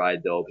Nickel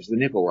Ride though, because the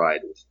Nickel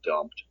Ride was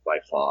dumped by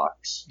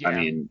Fox. Yeah. I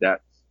mean,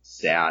 that's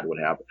sad what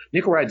happened.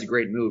 Nickel Ride's a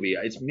great movie.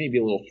 It's maybe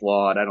a little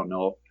flawed. I don't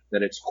know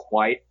that it's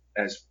quite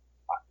as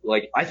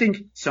I think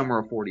Summer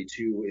of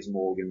 42 is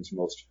Mulligan's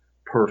most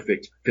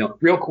perfect film.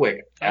 Real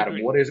quick, Adam,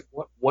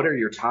 what are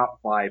your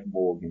top 5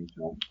 Mulligan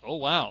films? Oh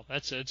wow,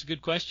 that's a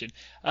good question.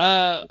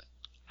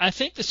 I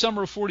think The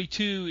Summer of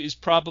 42 is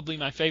probably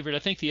my favorite. I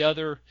think the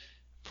other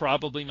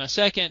probably my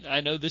second. I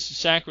know this is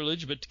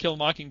sacrilege, but To Kill a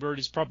Mockingbird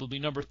is probably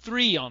number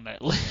 3 on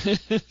that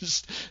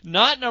list,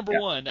 not number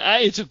 1.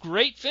 It's a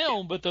great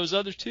film, but those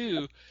other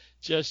two,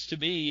 just to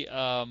me,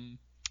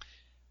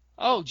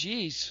 oh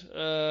geez,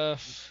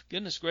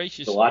 goodness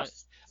gracious, a lot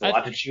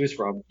to choose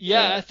from.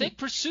 Yeah, I think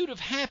Pursuit of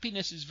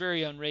Happiness is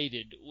very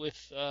unrated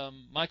with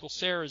Michael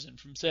Sarrazin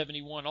from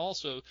 '71.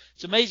 Also,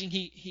 it's amazing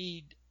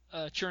he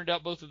churned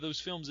out both of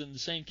those films in the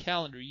same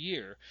calendar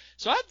year.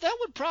 So that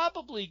would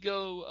probably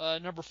go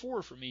number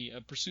 4 for me,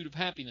 Pursuit of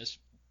Happiness.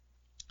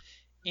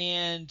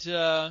 And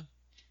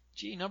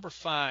number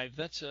 5.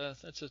 That's a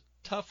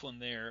tough one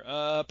there.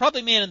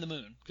 Probably Man in the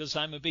Moon, because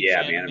I'm a big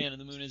fan of Man in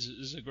the Moon.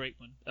 Is a great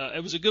one.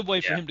 It was a good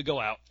way for him to go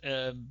out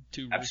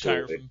to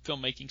retire from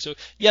filmmaking. So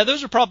yeah,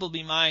 those are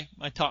probably my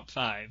top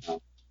 5.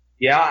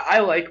 Yeah, I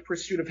like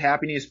Pursuit of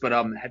Happiness, but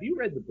have you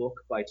read the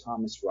book by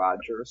Thomas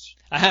Rogers?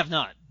 I have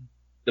not.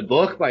 The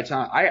book by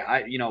Tom,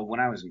 when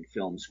I was in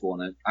film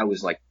school, and I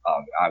was like,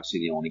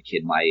 obviously the only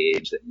kid my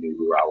age that knew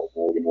who Robert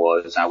Mulligan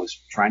was. I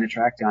was trying to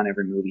track down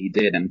every movie he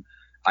did, and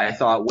I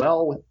thought,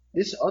 well, with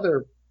this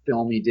other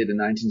film he did in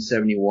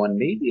 1971,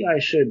 maybe I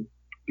should,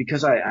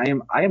 because I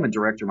am a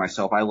director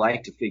myself. I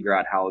like to figure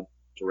out how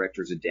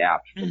directors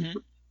adapt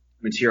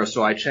material.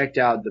 So I checked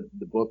out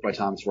the book by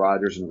Thomas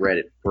Rogers and read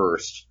it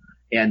first.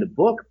 And the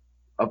book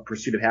of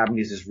Pursuit of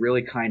Happiness is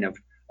really kind of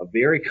a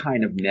very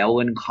kind of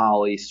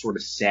melancholy, sort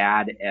of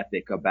sad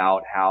epic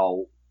about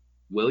how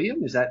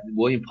William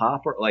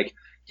Popper, like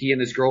he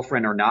and his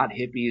girlfriend are not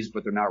hippies,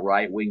 but they're not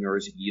right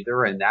wingers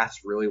either. And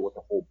that's really what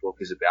the whole book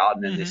is about.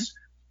 And then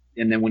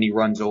and then when he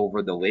runs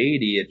over the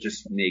lady, it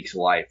just makes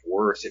life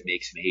worse. It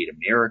makes him hate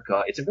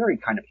America. It's a very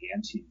kind of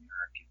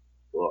anti-American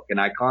book. And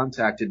I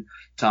contacted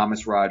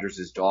Thomas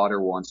Rogers'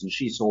 daughter once, and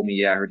she told me,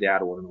 her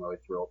dad wasn't really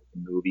thrilled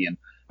with the movie. And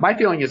my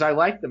feeling is I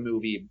like the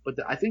movie, but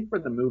I think for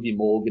the movie,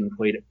 Mulligan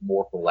played it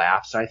more for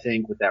laughs, I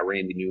think, with that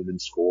Randy Newman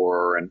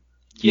score. And,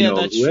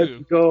 that's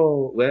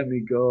true. Let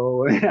me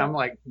go. And I'm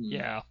like,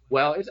 yeah.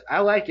 Well, I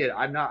like it.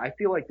 I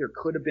feel like there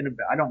could have been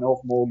I don't know if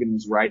Mulligan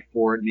was right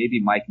for it. Maybe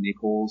Mike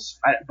Nichols.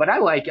 But I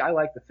like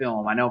the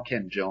film. I know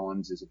Ken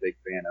Jones is a big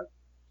fan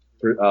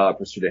of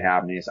Pursuit of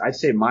Happiness. I'd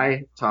say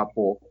my top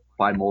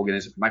 5 Mulligan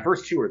is, my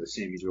first 2 are the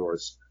same as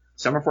yours.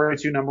 Summer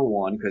 42, number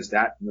 1, because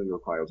that movie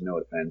requires no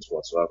defense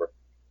whatsoever.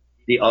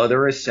 The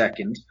other is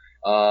second.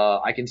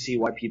 I can see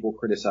why people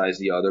criticize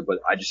the other, but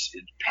I'm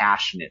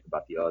passionate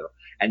about the other.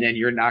 And then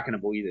you're not going to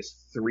believe this.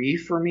 3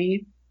 for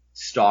me,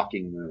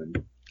 Stalking Moon.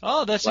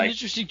 Oh, that's an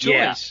interesting choice.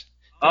 Yeah.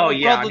 That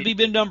would probably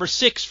been number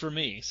 6 for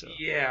me. So.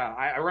 Yeah,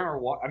 I remember.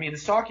 The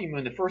Stalking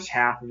Moon, the first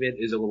half of it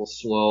is a little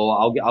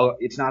slow.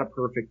 It's not a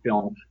perfect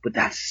film, but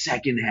that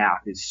second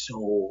half is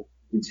so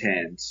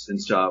intense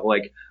and stuff.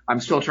 Like,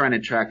 I'm still trying to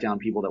track down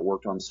people that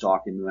worked on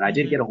Stalking Moon. I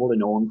did get a hold of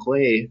Nolan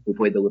Clay, who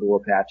played the little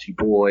Apache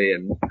boy,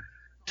 and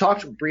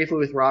talked briefly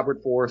with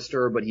Robert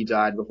Forster, but he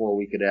died before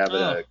we could have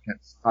a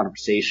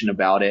conversation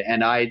about it.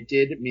 And I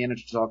did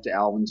manage to talk to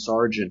Alvin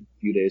Sargent a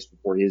few days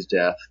before his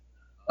death.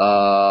 It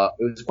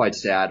was quite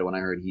sad when I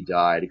heard he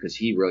died, because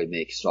he really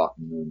makes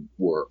Stalking Moon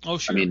work. Oh,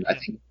 sure. I mean,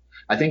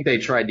 I think they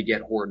tried to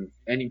get Horton,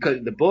 and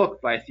because the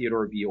book by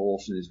Theodore B.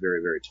 Olson is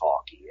very, very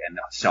talky, and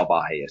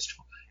Salvaje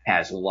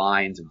has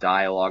lines of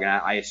dialogue, and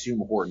I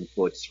assume Horton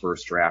Foote's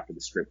first draft of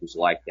the script was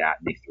like that,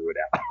 and they threw it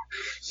out.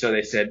 So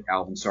they said,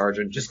 Alvin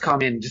Sargent, just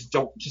come in, just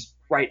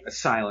write a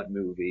silent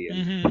movie.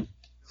 And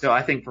so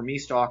I think for me,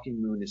 Stalking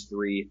Moon is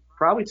 3,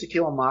 probably To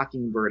Kill a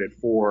Mockingbird at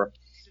 4.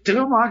 To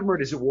Kill a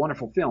Mockingbird is a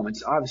wonderful film.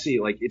 It's obviously,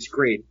 like, it's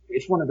great.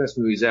 It's one of the best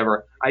movies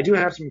ever. I do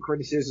have some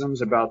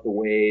criticisms about the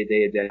way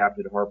they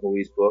adapted Harper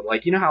Lee's book.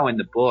 Like, you know how in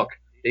the book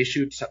they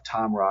shoot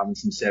Tom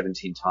Robinson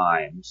 17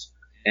 times,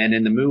 and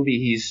in the movie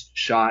he's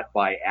shot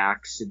by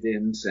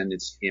accident and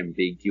it's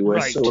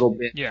ambiguous a little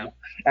bit. Yeah.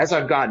 As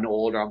I've gotten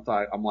older,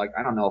 I'm like,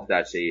 I don't know if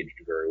that's aged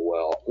very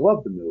well.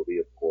 Love the movie,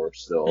 of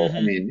course, though. Mm-hmm.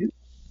 I mean,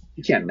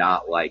 you can't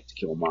not like To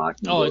Kill a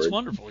Mockingbird. Oh, it's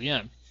wonderful,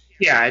 yeah.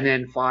 Yeah, and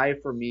then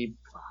 5 for me,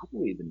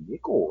 probably The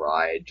Nickel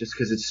Ride, just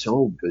because it's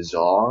so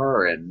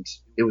bizarre, and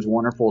it was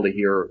wonderful to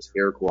hear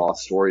Eric Roth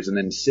stories. And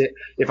then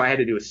if I had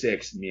to do a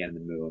 6, Man in the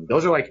Moon.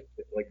 Those are like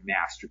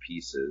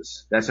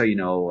masterpieces. That's how you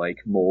know, like,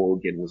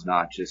 Mulligan was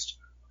not just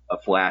a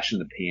flash in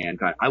the pan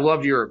kind. I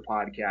loved your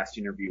podcast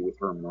interview with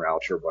Herman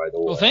Raucher, by the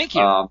way. Well, thank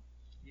you.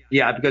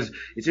 Yeah, because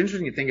it's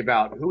interesting to think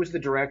about who was the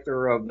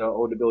director of the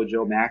Ode to Billy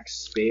Joe,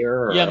 Max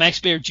Baer? Yeah, Max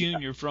Baer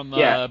Jr. from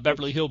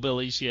Beverly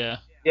Hillbillies, yeah.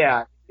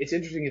 Yeah, it's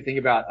interesting to think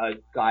about a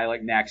guy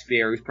like Max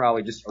Baer, who's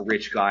probably just a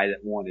rich guy that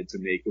wanted to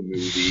make a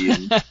movie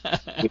and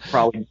was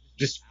probably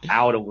just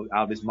out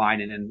of his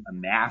mind, and then a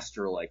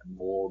master like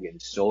Mulligan,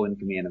 so in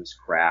command of his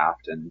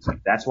craft, and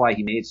that's why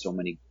he made so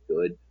many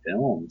good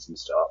films and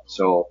stuff.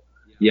 So,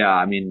 yeah,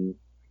 I mean,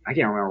 I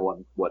can't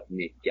remember what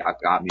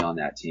got me on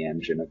that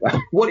tangent about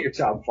what are your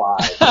top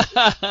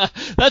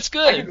 5. That's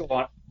good. I could go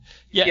on.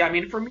 Yeah, I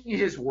mean, for me,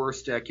 his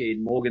worst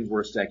decade, Mulligan's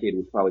worst decade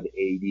was probably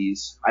the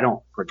 80s. I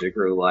don't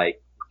particularly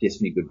like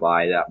Kiss Me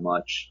Goodbye that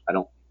much. I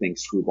don't think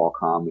screwball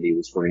comedy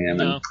was for him.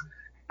 No.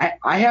 And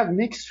I have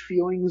mixed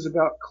feelings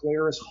about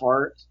Clara's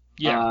Heart.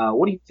 Yeah.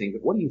 What do you think?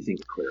 What do you think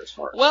of Clara's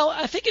Heart? Well,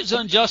 I think it's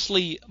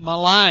unjustly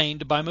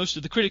maligned by most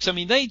of the critics. I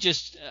mean, they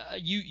just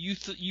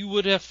you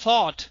would have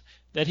thought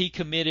that he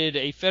committed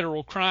a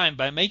federal crime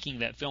by making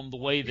that film the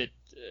way that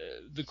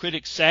the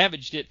critics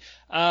savaged it.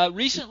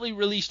 Recently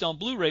released on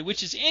Blu-ray,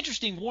 which is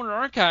interesting. Warner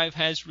Archive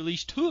has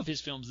released 2 of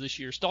his films this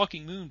year,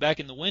 Stalking Moon back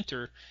in the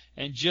winter,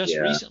 and just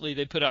recently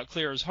they put out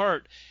Clara's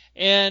Heart.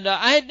 And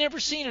I had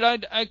never seen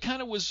it. I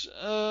kind of was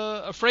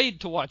afraid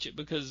to watch it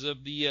because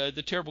of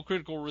the terrible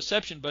critical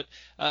reception, but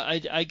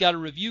I got a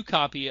review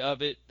copy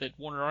of it that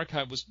Warner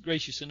Archive was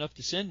gracious enough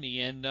to send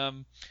me, and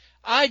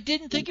I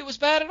didn't think it was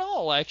bad at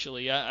all,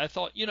 actually. I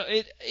thought, you know,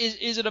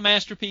 is it a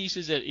masterpiece?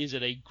 Is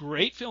it a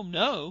great film?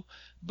 No,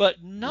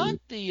 but not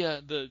the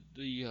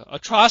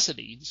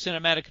atrocity, the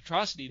cinematic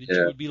atrocity that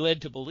you would be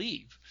led to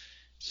believe.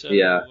 So,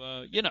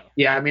 you know.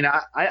 Yeah, I mean,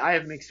 I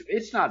have mixed.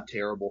 It's not a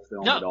terrible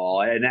film at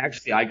all. And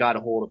actually, I got a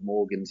hold of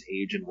Mulligan's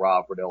agent,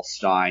 Robert L.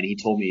 Stein. He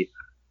told me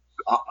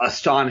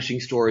astonishing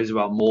stories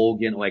about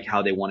Mulligan, like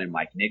how they wanted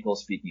Mike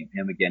Nichols. Speaking of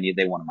him again,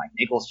 they wanted Mike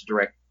Nichols to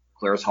direct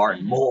Clara's Heart,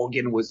 and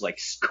Mulligan was like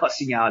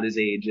cussing out his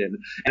agent.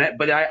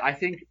 But I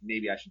think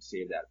maybe I should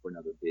save that for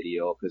another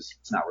video because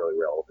it's not really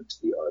relevant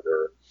to the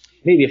other.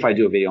 Maybe if I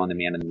do a video on The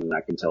Man in the Moon,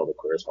 I can tell the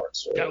Clara's Heart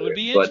story. That would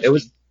be interesting. But it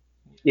was,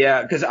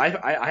 yeah, because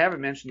I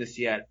haven't mentioned this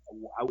yet.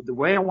 The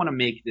way I want to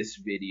make this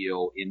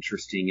video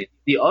interesting,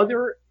 the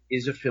other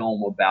is a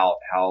film about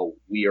how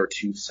we are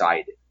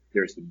two-sided.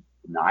 There's the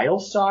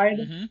Niles side,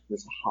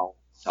 there's the Holland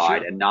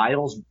side, and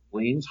Niles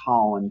blames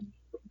Holland.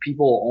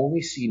 People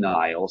only see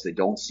Niles, they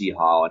don't see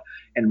Holland.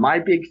 And my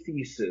big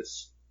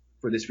thesis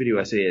for this video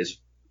essay is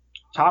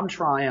Tom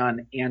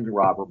Tryon and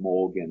Robert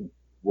Mulligan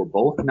were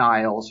both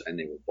Niles and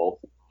they were both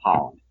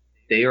Holland.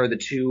 They are the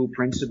 2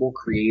 principal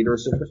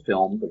creators of the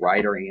film, the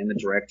writer and the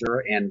director.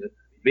 And the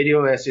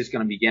video essay is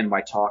going to begin by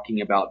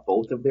talking about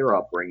both of their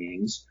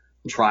upbringings.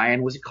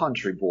 Tryon was a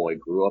country boy,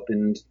 grew up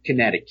in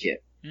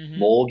Connecticut.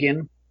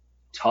 Mulligan,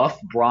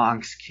 tough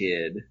Bronx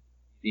kid.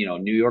 You know,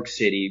 New York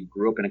City,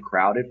 grew up in a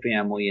crowded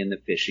family in the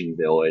fishing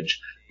village.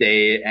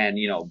 They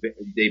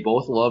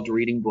both loved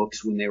reading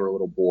books when they were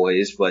little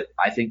boys, but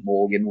I think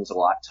Mulligan was a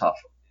lot tougher.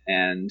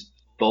 And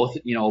both,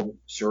 you know,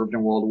 served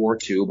in World War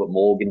II, but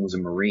Mulligan was a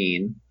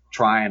Marine.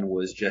 Tryon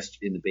was just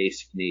in the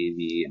basic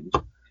Navy.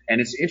 And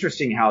it's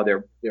interesting how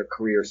their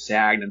careers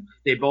sagged. And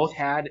they both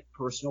had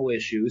personal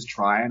issues.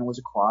 Tryon was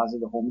a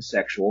closeted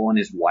homosexual, and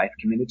his wife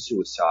committed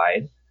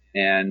suicide.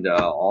 And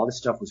all this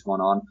stuff was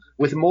going on.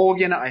 With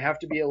Mulligan, I have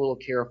to be a little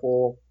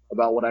careful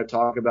about what I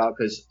talk about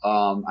because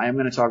I am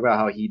going to talk about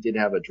how he did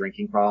have a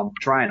drinking problem.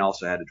 Tryon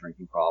also had a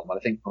drinking problem, but I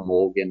think for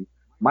Mulligan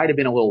might have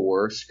been a little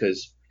worse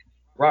because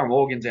Robert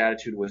Mulligan's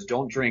attitude was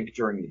don't drink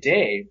during the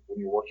day when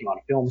you're working on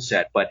a film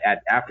set, but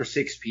after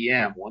 6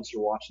 p.m., once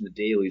you're watching the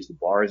dailies, the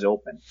bar is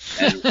open.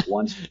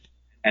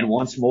 And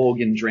once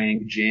Mulligan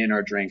drank gin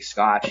or drank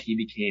scotch, he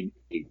became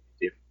a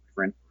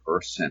different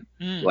person,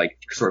 like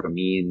sort of a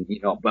mean, you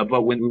know, but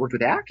when we worked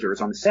with actors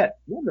on the set,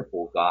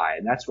 wonderful guy.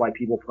 And that's why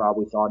people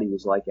probably thought he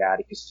was like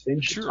Atticus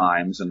Finch at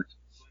times.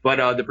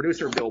 But the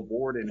producer, Bill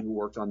Borden, who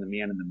worked on The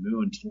Man in the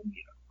Moon, told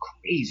me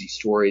a crazy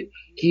story.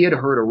 He had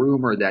heard a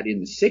rumor that in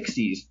the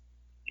 60s,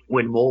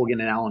 when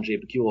Mulligan and Alan J.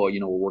 Pakula, you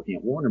know, were working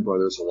at Warner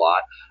Brothers a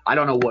lot, I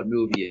don't know what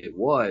movie it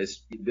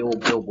was. Bill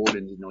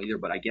Borden didn't know either,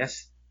 but I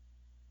guess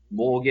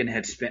Mulligan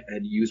had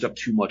used up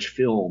too much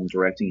film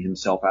directing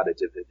himself out of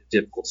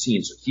difficult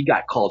scenes. So he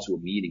got called to a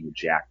meeting with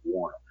Jack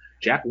Warner.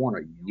 Jack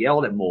Warner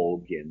yelled at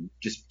Mulligan,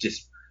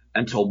 just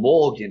until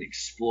Mulligan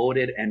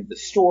exploded. And the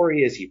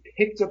story is he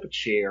picked up a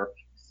chair,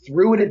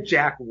 threw it at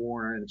Jack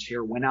Warner, and the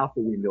chair went out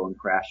the window and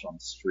crashed on the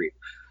street.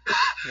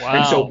 Wow.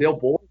 And so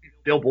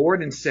Bill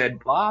Borden said,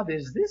 Bob,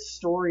 is this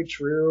story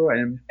true?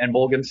 And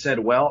Mulligan said,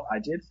 well, I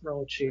did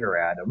throw a chair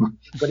at him,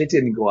 but it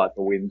didn't go out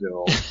the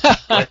window.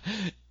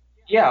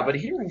 But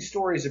hearing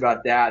stories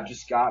about that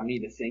just got me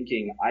to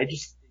thinking, I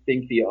just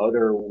think The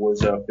Other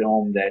was a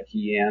film that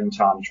he and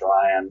Tom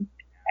Tryon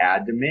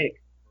had to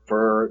make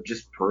for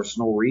just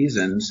personal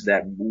reasons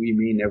that we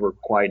may never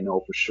quite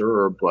know for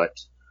sure. But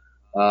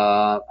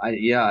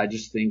I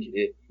just think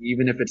it,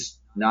 even if it's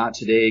not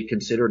today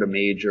considered a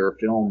major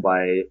film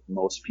by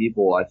most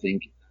people, I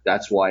think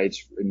that's why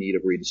it's in need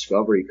of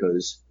rediscovery,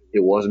 because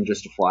it wasn't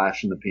just a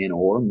flash in the pan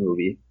horror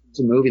movie. It's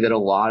a movie that a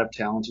lot of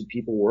talented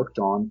people worked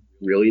on.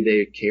 Really,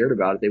 they cared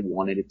about it. They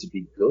wanted it to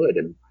be good.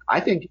 And I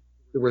think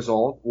the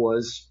result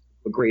was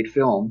a great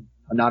film.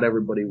 Not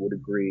everybody would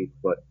agree,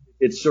 but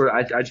it's sort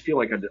of, I feel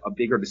like a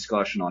bigger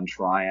discussion on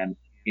Tryon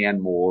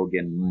and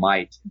Mulligan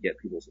might get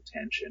people's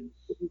attention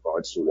with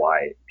regards to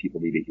why people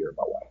need to hear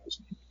about why it was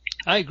made.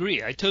 I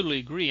agree. I totally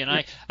agree. And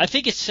I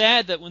think it's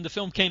sad that when the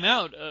film came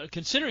out,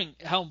 considering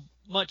how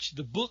much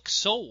the book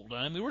sold,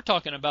 I mean, we're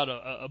talking about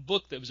a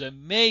book that was a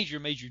major,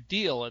 major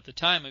deal at the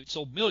time. It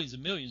sold millions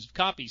and millions of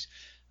copies.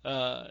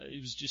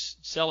 It was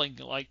just selling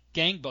like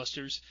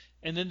gangbusters.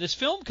 And then this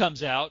film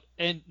comes out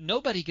and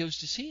nobody goes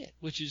to see it,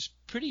 which is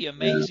pretty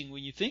amazing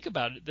when you think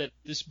about it, that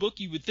this book,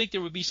 you would think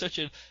there would be such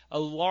a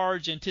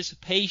large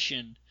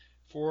anticipation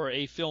for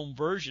a film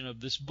version of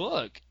this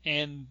book.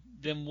 And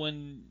then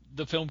when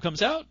the film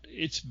comes out,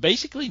 it's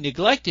basically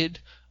neglected,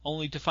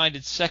 only to find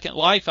its second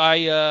life.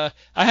 I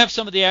have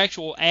some of the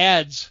actual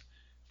ads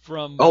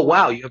from. Oh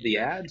wow, you have the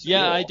ads?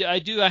 Yeah, cool. I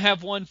do. I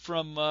have one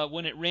from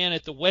when it ran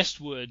at the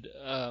Westwood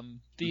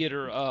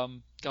Theater.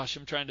 Gosh,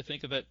 I'm trying to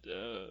think of it.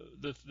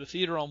 The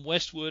theater on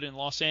Westwood in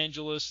Los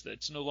Angeles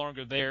that's no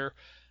longer there.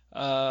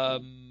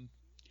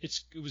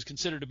 It was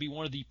considered to be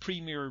one of the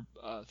premier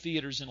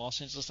theaters in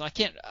Los Angeles.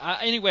 And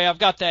anyway, I've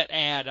got that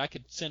ad. I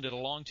could send it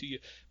along to you.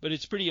 But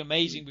it's pretty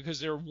amazing because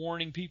they're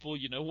warning people,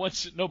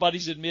 once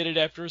nobody's admitted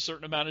after a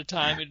certain amount of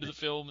time into the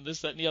film and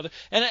this, that, and the other.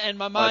 And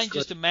my mind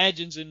just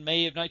imagines in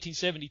May of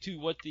 1972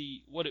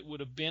 what it would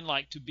have been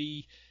like to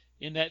be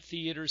in that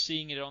theater,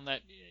 seeing it on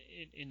that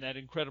in that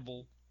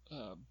incredible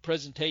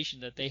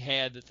presentation that they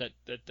had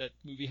that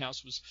movie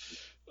house was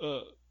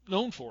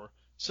known for.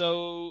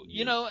 So,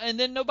 and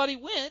then nobody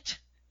went.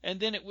 And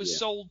then it was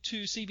sold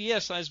to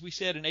CBS, as we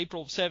said, in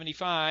April of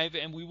 75.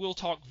 And we will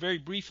talk very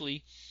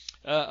briefly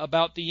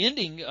about the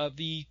ending of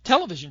the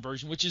television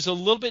version, which is a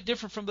little bit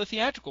different from the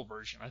theatrical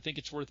version. I think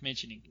it's worth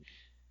mentioning.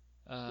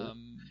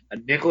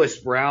 Nicholas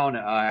Brown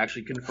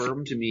actually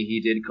confirmed to me he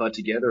did cut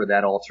together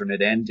that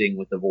alternate ending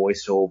with the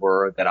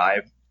voiceover that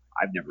I've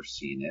never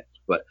seen it.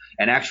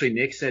 And actually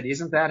Nick said,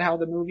 isn't that how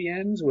the movie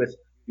ends? With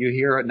you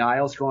hear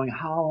Niles going,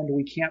 Holland,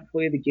 we can't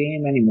play the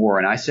game anymore.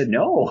 And I said,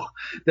 no,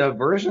 the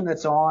version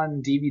that's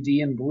on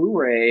DVD and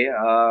Blu-ray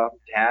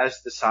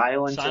has the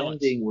silent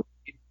ending where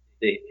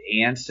the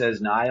aunt says,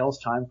 Niles,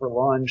 time for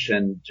lunch,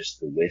 and just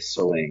the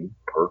whistling.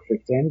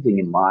 Perfect ending,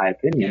 in my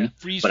opinion.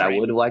 But I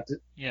would like to,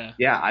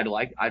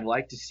 I'd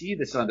like to see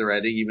this other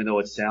ending, even though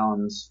it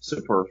sounds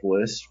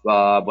superfluous.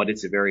 But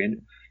it's a very,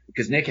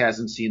 because Nick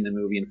hasn't seen the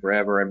movie in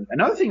forever. And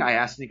another thing I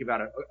asked Nick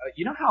about,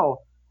 you know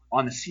how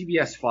on the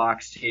CBS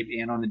Fox tape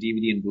and on the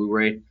DVD and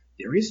Blu-ray,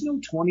 there is no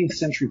 20th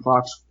Century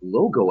Fox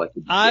logo at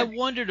the beginning. I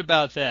wondered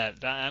about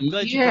that. I'm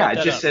glad you brought that up.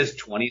 Yeah, it just says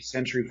 20th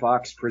Century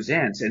Fox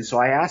Presents. And so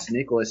I asked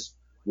Nicholas,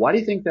 why do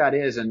you think that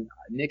is? And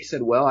Nick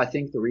said, well, I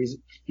think the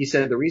reason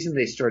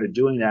they started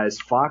doing that is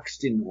Fox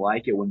didn't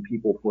like it when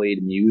people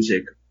played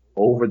music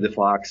over the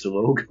Fox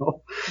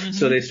logo. Mm-hmm.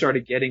 So they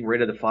started getting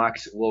rid of the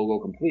Fox logo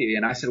completely.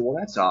 And I said, well,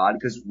 that's odd,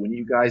 because when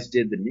you guys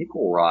did the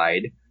Nickel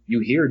Ride, you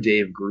hear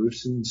Dave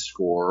Grusin's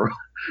score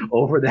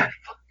over that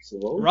Fox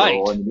logo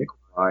on the Nickel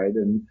Ride.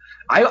 And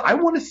I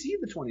want to see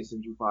the 20th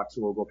Century Fox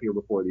logo appear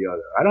before the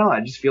other. I don't know.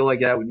 I just feel like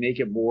that would make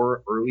it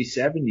more early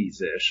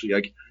 70s-ish.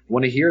 Like, I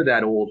want to hear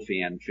that old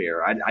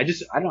fanfare. I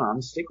don't know. I'm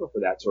a stickler for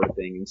that sort of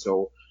thing. And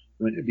so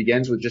when it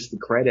begins with just the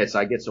credits,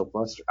 I get so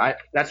frustrated.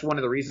 That's one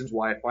of the reasons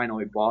why I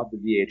finally bought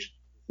the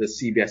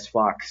CBS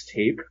Fox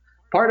tape.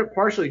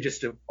 Partially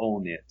just to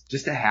own it,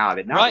 just to have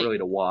it, not really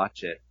to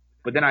watch it.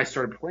 But then I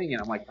started playing it.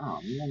 I'm like,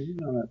 oh man,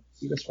 the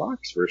CBS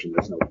Fox version,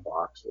 there's no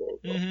Fox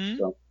logo. Mm-hmm.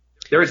 So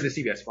there is the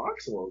CBS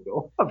Fox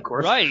logo, of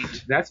course. Right.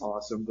 That's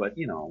awesome, but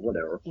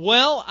whatever.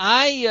 Well,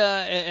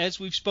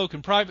 as we've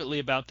spoken privately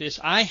about this,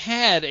 I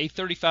had a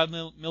 35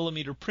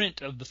 millimeter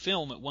print of the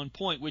film at one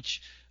point,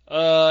 which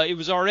it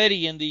was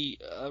already in the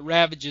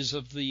ravages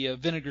of the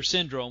vinegar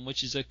syndrome,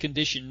 which is a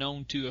condition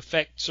known to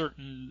affect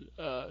certain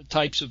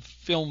types of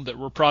film that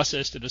were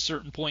processed at a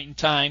certain point in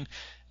time.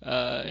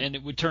 And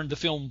it would turn the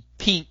film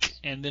pink,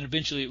 and then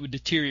eventually it would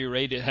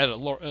deteriorate. It had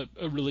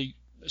a really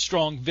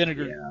strong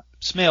vinegar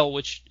smell,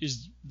 which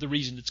is the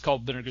reason it's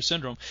called vinegar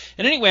syndrome.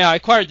 And anyway, I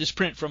acquired this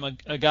print from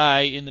a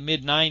guy in the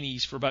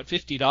mid-'90s for about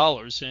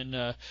 $50,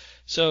 and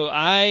so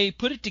I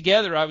put it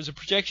together. I was a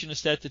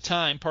projectionist at the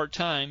time,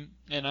 part-time,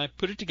 and I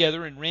put it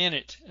together and ran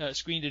it,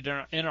 screened it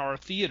in our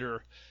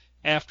theater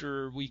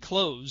after we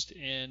closed,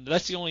 and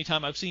that's the only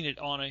time I've seen it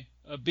on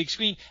a big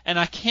screen. And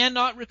I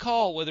cannot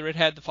recall whether it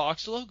had the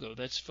Fox logo.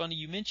 That's funny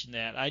you mentioned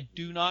that. I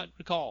do not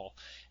recall.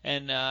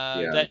 And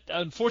that,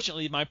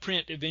 unfortunately, my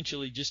print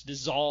eventually just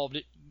dissolved.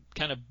 It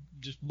kind of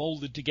just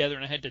molded together,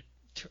 and I had to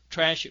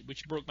trash it,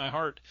 which broke my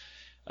heart.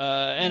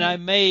 And I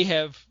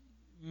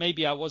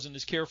maybe I wasn't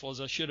as careful as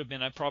I should have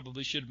been. I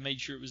probably should have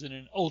made sure it was in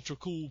an ultra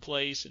cool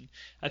place, and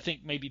I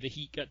think maybe the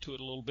heat got to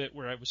it a little bit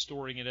where I was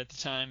storing it at the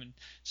time. And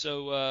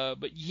so,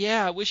 but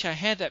yeah, I wish I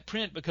had that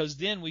print, because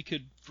then we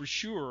could for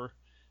sure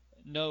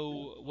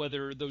know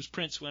whether those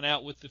prints went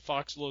out with the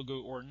Fox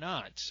logo or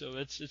not. So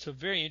it's a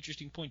very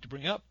interesting point to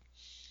bring up.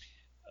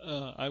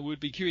 I would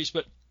be curious,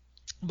 but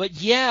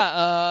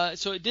yeah,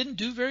 so it didn't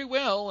do very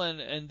well,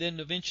 and then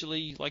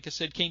eventually, like I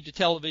said, came to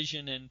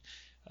television, and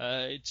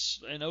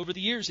and over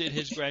the years it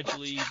has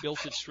gradually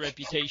built its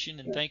reputation,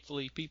 and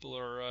thankfully people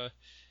are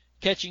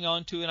catching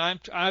on to it.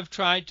 I've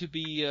tried to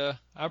be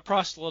I've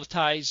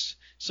proselytized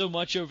so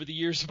much over the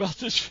years about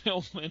this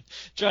film, and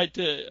tried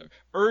to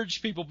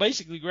urge people,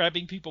 basically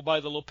grabbing people by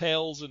the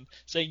lapels and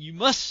saying, you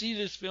must see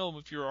this film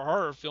if you're a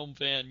horror film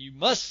fan. You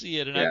must see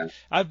it. And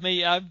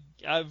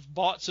I've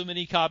bought so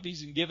many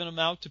copies and given them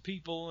out to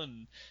people,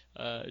 and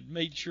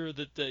made sure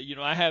that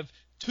I have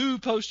 2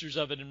 posters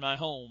of it in my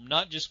home,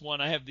 not just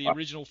one. I have the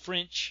original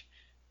French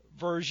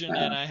version,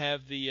 and I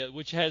have the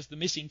which has the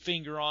missing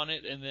finger on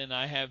it, and then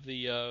I have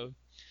the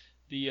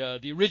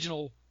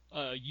original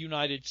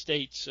United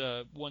States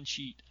one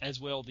sheet as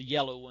well, the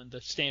yellow one,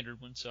 the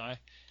standard one. So I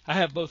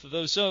have both of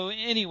those. So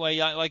anyway,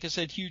 like I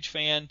said, huge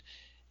fan.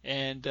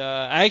 And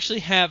I actually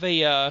have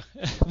a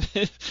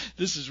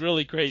this is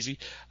really crazy.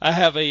 I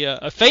have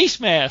a face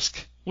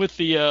mask with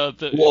the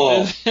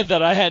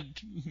that I had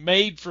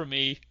made for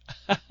me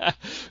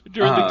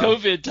during the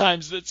COVID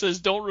times that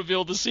says "Don't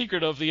reveal the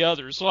secret of the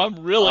other." So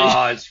I'm really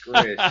it's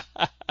great.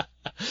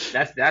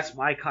 That's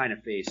my kind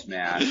of face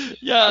mask.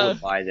 Yeah, I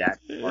would buy that.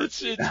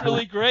 It's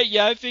really great.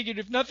 Yeah, I figured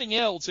if nothing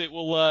else, it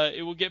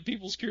will get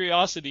people's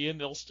curiosity,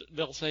 and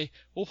they'll say,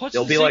 "Well, what's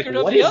the secret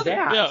of the other?"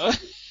 That?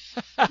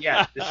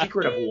 Yeah, the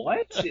secret of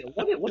what?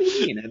 What do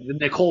you mean? The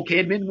Nicole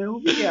Kidman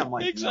movie? Yeah, I'm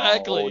like,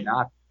 exactly. No,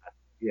 not.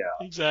 Yeah.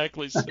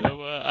 Exactly.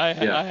 So I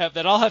have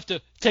that. I'll have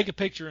to take a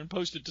picture and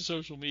post it to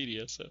social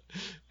media. So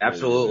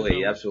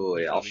absolutely.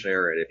 I'll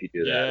share it if you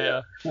do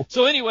that. Yeah.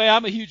 So anyway,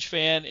 I'm a huge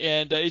fan,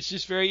 and it's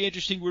just very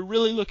interesting. We're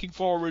really looking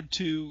forward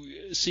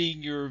to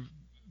seeing your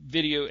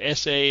video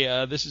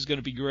essay. This is going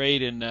to be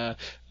great, and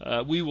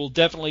we will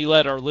definitely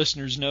let our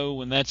listeners know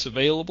when that's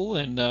available.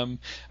 And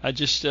I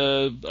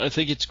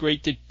think it's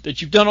great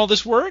that you've done all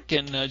this work,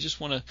 and I just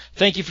want to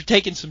thank you for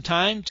taking some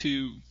time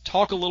to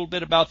talk a little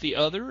bit about The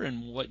Other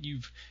and what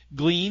you've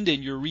gleaned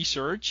in your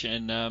research.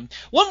 And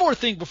one more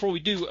thing before we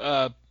do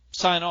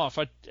sign off,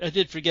 I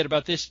did forget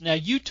about this. Now,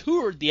 you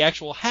toured the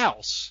actual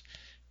house.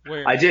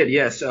 I did,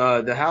 yes.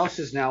 The house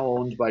is now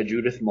owned by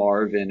Judith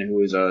Marvin,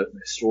 who is a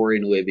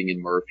historian living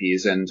in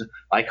Murphys, and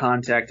I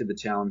contacted the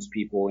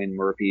townspeople in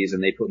Murphys,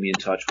 and they put me in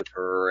touch with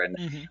her.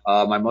 And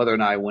my mother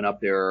and I went up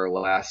there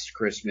last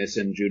Christmas,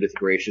 and Judith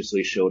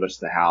graciously showed us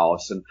the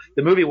house. And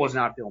the movie was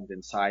not filmed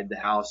inside the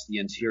house. The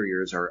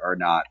interiors are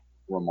not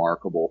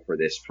remarkable for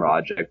this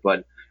project,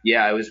 but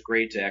yeah, it was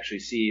great to actually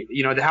see.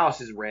 The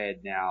house is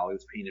red now. It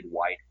was painted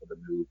white for the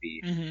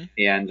movie.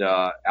 And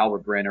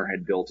Albert Brenner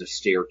had built a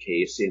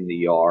staircase in the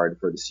yard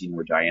for the scene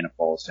where Diana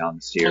falls down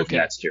the stairs. Okay.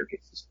 And that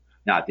staircase is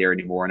not there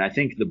anymore. And I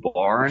think the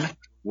barn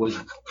was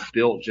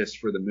built just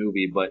for the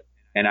movie,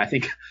 and I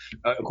think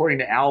according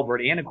to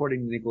Albert and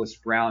according to Nicholas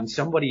Brown,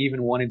 somebody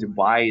even wanted to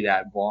buy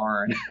that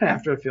barn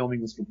after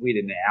filming was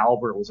completed, and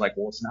Albert was like,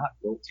 well, it's not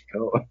built to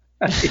code.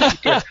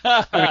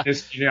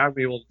 You're not going to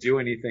be able to do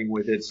anything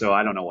with it, so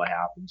I don't know what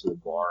happened to the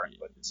barn,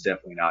 but it's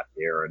definitely not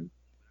there.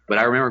 But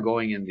I remember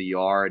going in the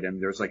yard,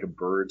 and there's like a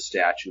bird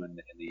statue in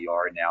the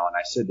yard now, and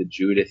I said to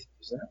Judith,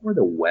 is that where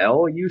the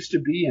well used to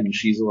be? And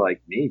she's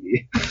like,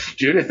 maybe.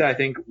 Judith, I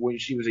think, when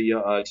she was a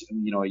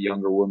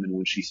younger woman,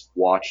 when she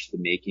watched the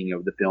making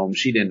of the film,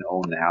 she didn't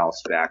own the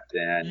house back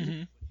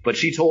then. But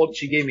she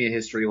gave me a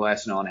history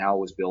lesson on how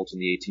it was built in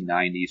the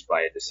 1890s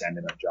by a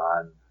descendant of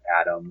John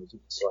Adams.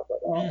 So I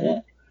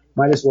thought,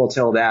 might as well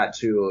tell that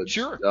too.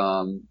 Sure.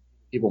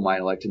 People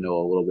might like to know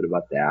a little bit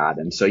about that.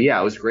 And so,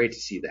 yeah, it was great to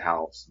see the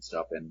house and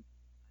stuff. And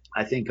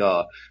I think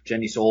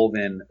Jenny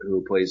Sullivan,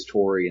 who plays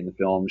Tori in the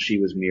film, she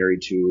was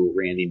married to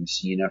Randy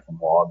Messina from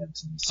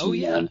Loggins. Oh,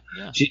 yeah.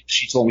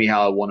 She told me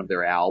how one of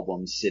their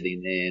albums,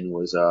 Sitting In,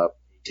 was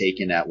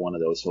taken at one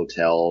of those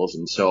hotels.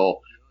 And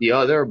so the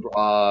other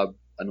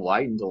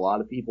enlightened a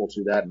lot of people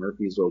to that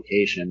Murphy's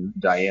location.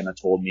 Diana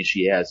told me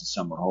she has a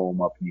summer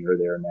home up near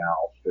there now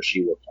because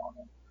she worked on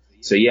it.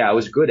 So, yeah, it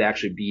was good to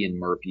actually be in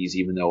Murphys,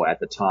 even though at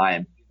the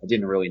time I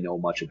didn't really know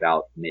much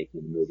about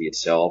making the movie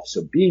itself.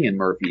 So being in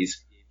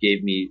Murphys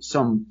gave me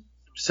some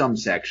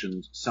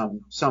sections,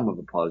 some of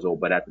the puzzle,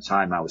 but at the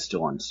time I was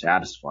still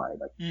unsatisfied.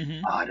 Like,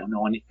 Mm-hmm. I don't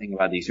know anything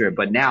about these here,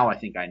 but now I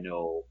think I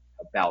know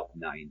about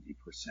 90%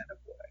 of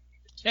what I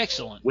need,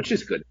 Excellent. which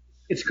is good.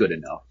 It's good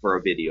enough for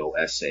a video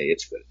essay.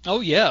 It's good. Oh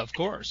yeah, of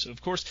course.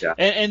 Yeah.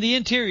 And the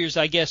interiors,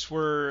 I guess,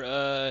 were,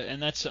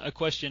 and that's a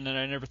question that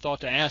I never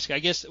thought to ask. I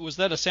guess, was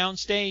that a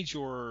soundstage,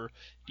 or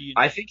do you?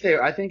 I think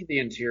the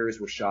interiors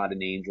were shot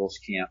in Angels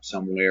Camp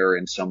somewhere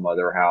in some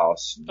other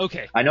house.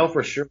 Okay. I know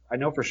for sure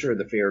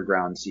the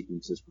fairground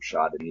sequences were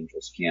shot in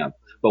Angels Camp.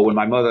 But when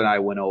my mother and I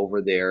went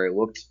over there, it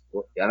looked,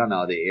 I don't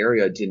know, the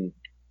area didn't.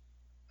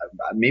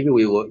 Maybe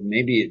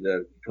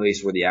the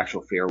place where the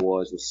actual fair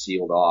was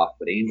sealed off,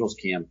 but Angels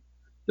Camp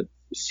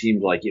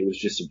seemed like it was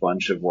just a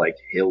bunch of like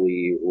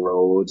hilly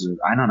roads, and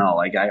I don't know,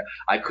 like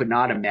I could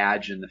not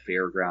imagine the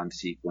fairground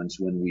sequence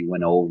when we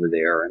went over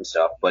there and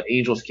stuff. But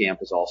Angels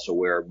Camp is also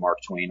where Mark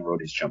Twain wrote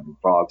his Jumping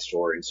Frog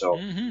story, and so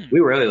we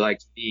really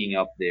liked being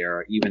up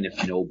there, even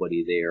if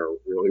nobody there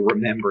really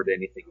remembered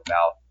anything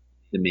about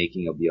the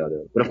making of the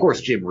other. But of course,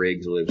 Jim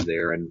Riggs lives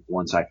there, and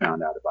once I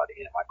found out about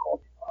him, I called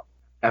him up.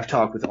 I've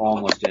talked with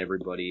almost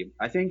everybody.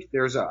 I think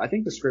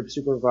the script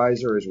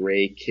supervisor is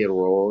Ray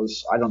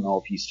Kilrose. I don't know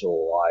if he's still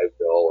alive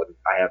though, and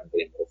I haven't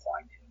been able to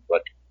find him.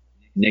 But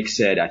Nick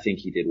said I think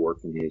he did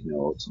work from his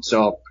notes.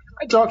 So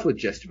I talked with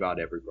just about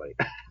everybody.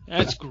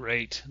 That's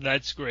great.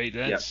 That's great.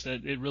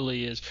 It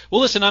really is. Well,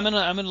 listen, I'm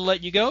gonna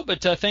let you go,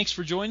 but thanks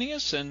for joining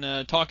us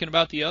and talking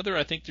about the other.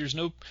 I think there's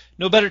no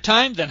better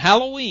time than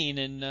Halloween,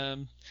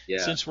 and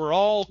since we're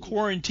all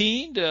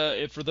quarantined,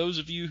 for those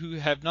of you who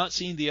have not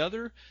seen the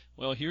other,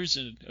 well, here's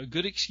a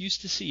good excuse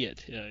to see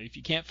it. If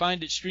you can't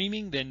find it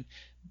streaming, then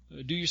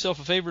do yourself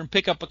a favor and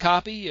pick up a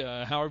copy,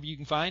 however you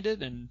can find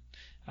it, and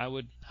I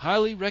would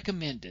highly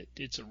recommend it.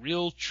 It's a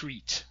real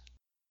treat.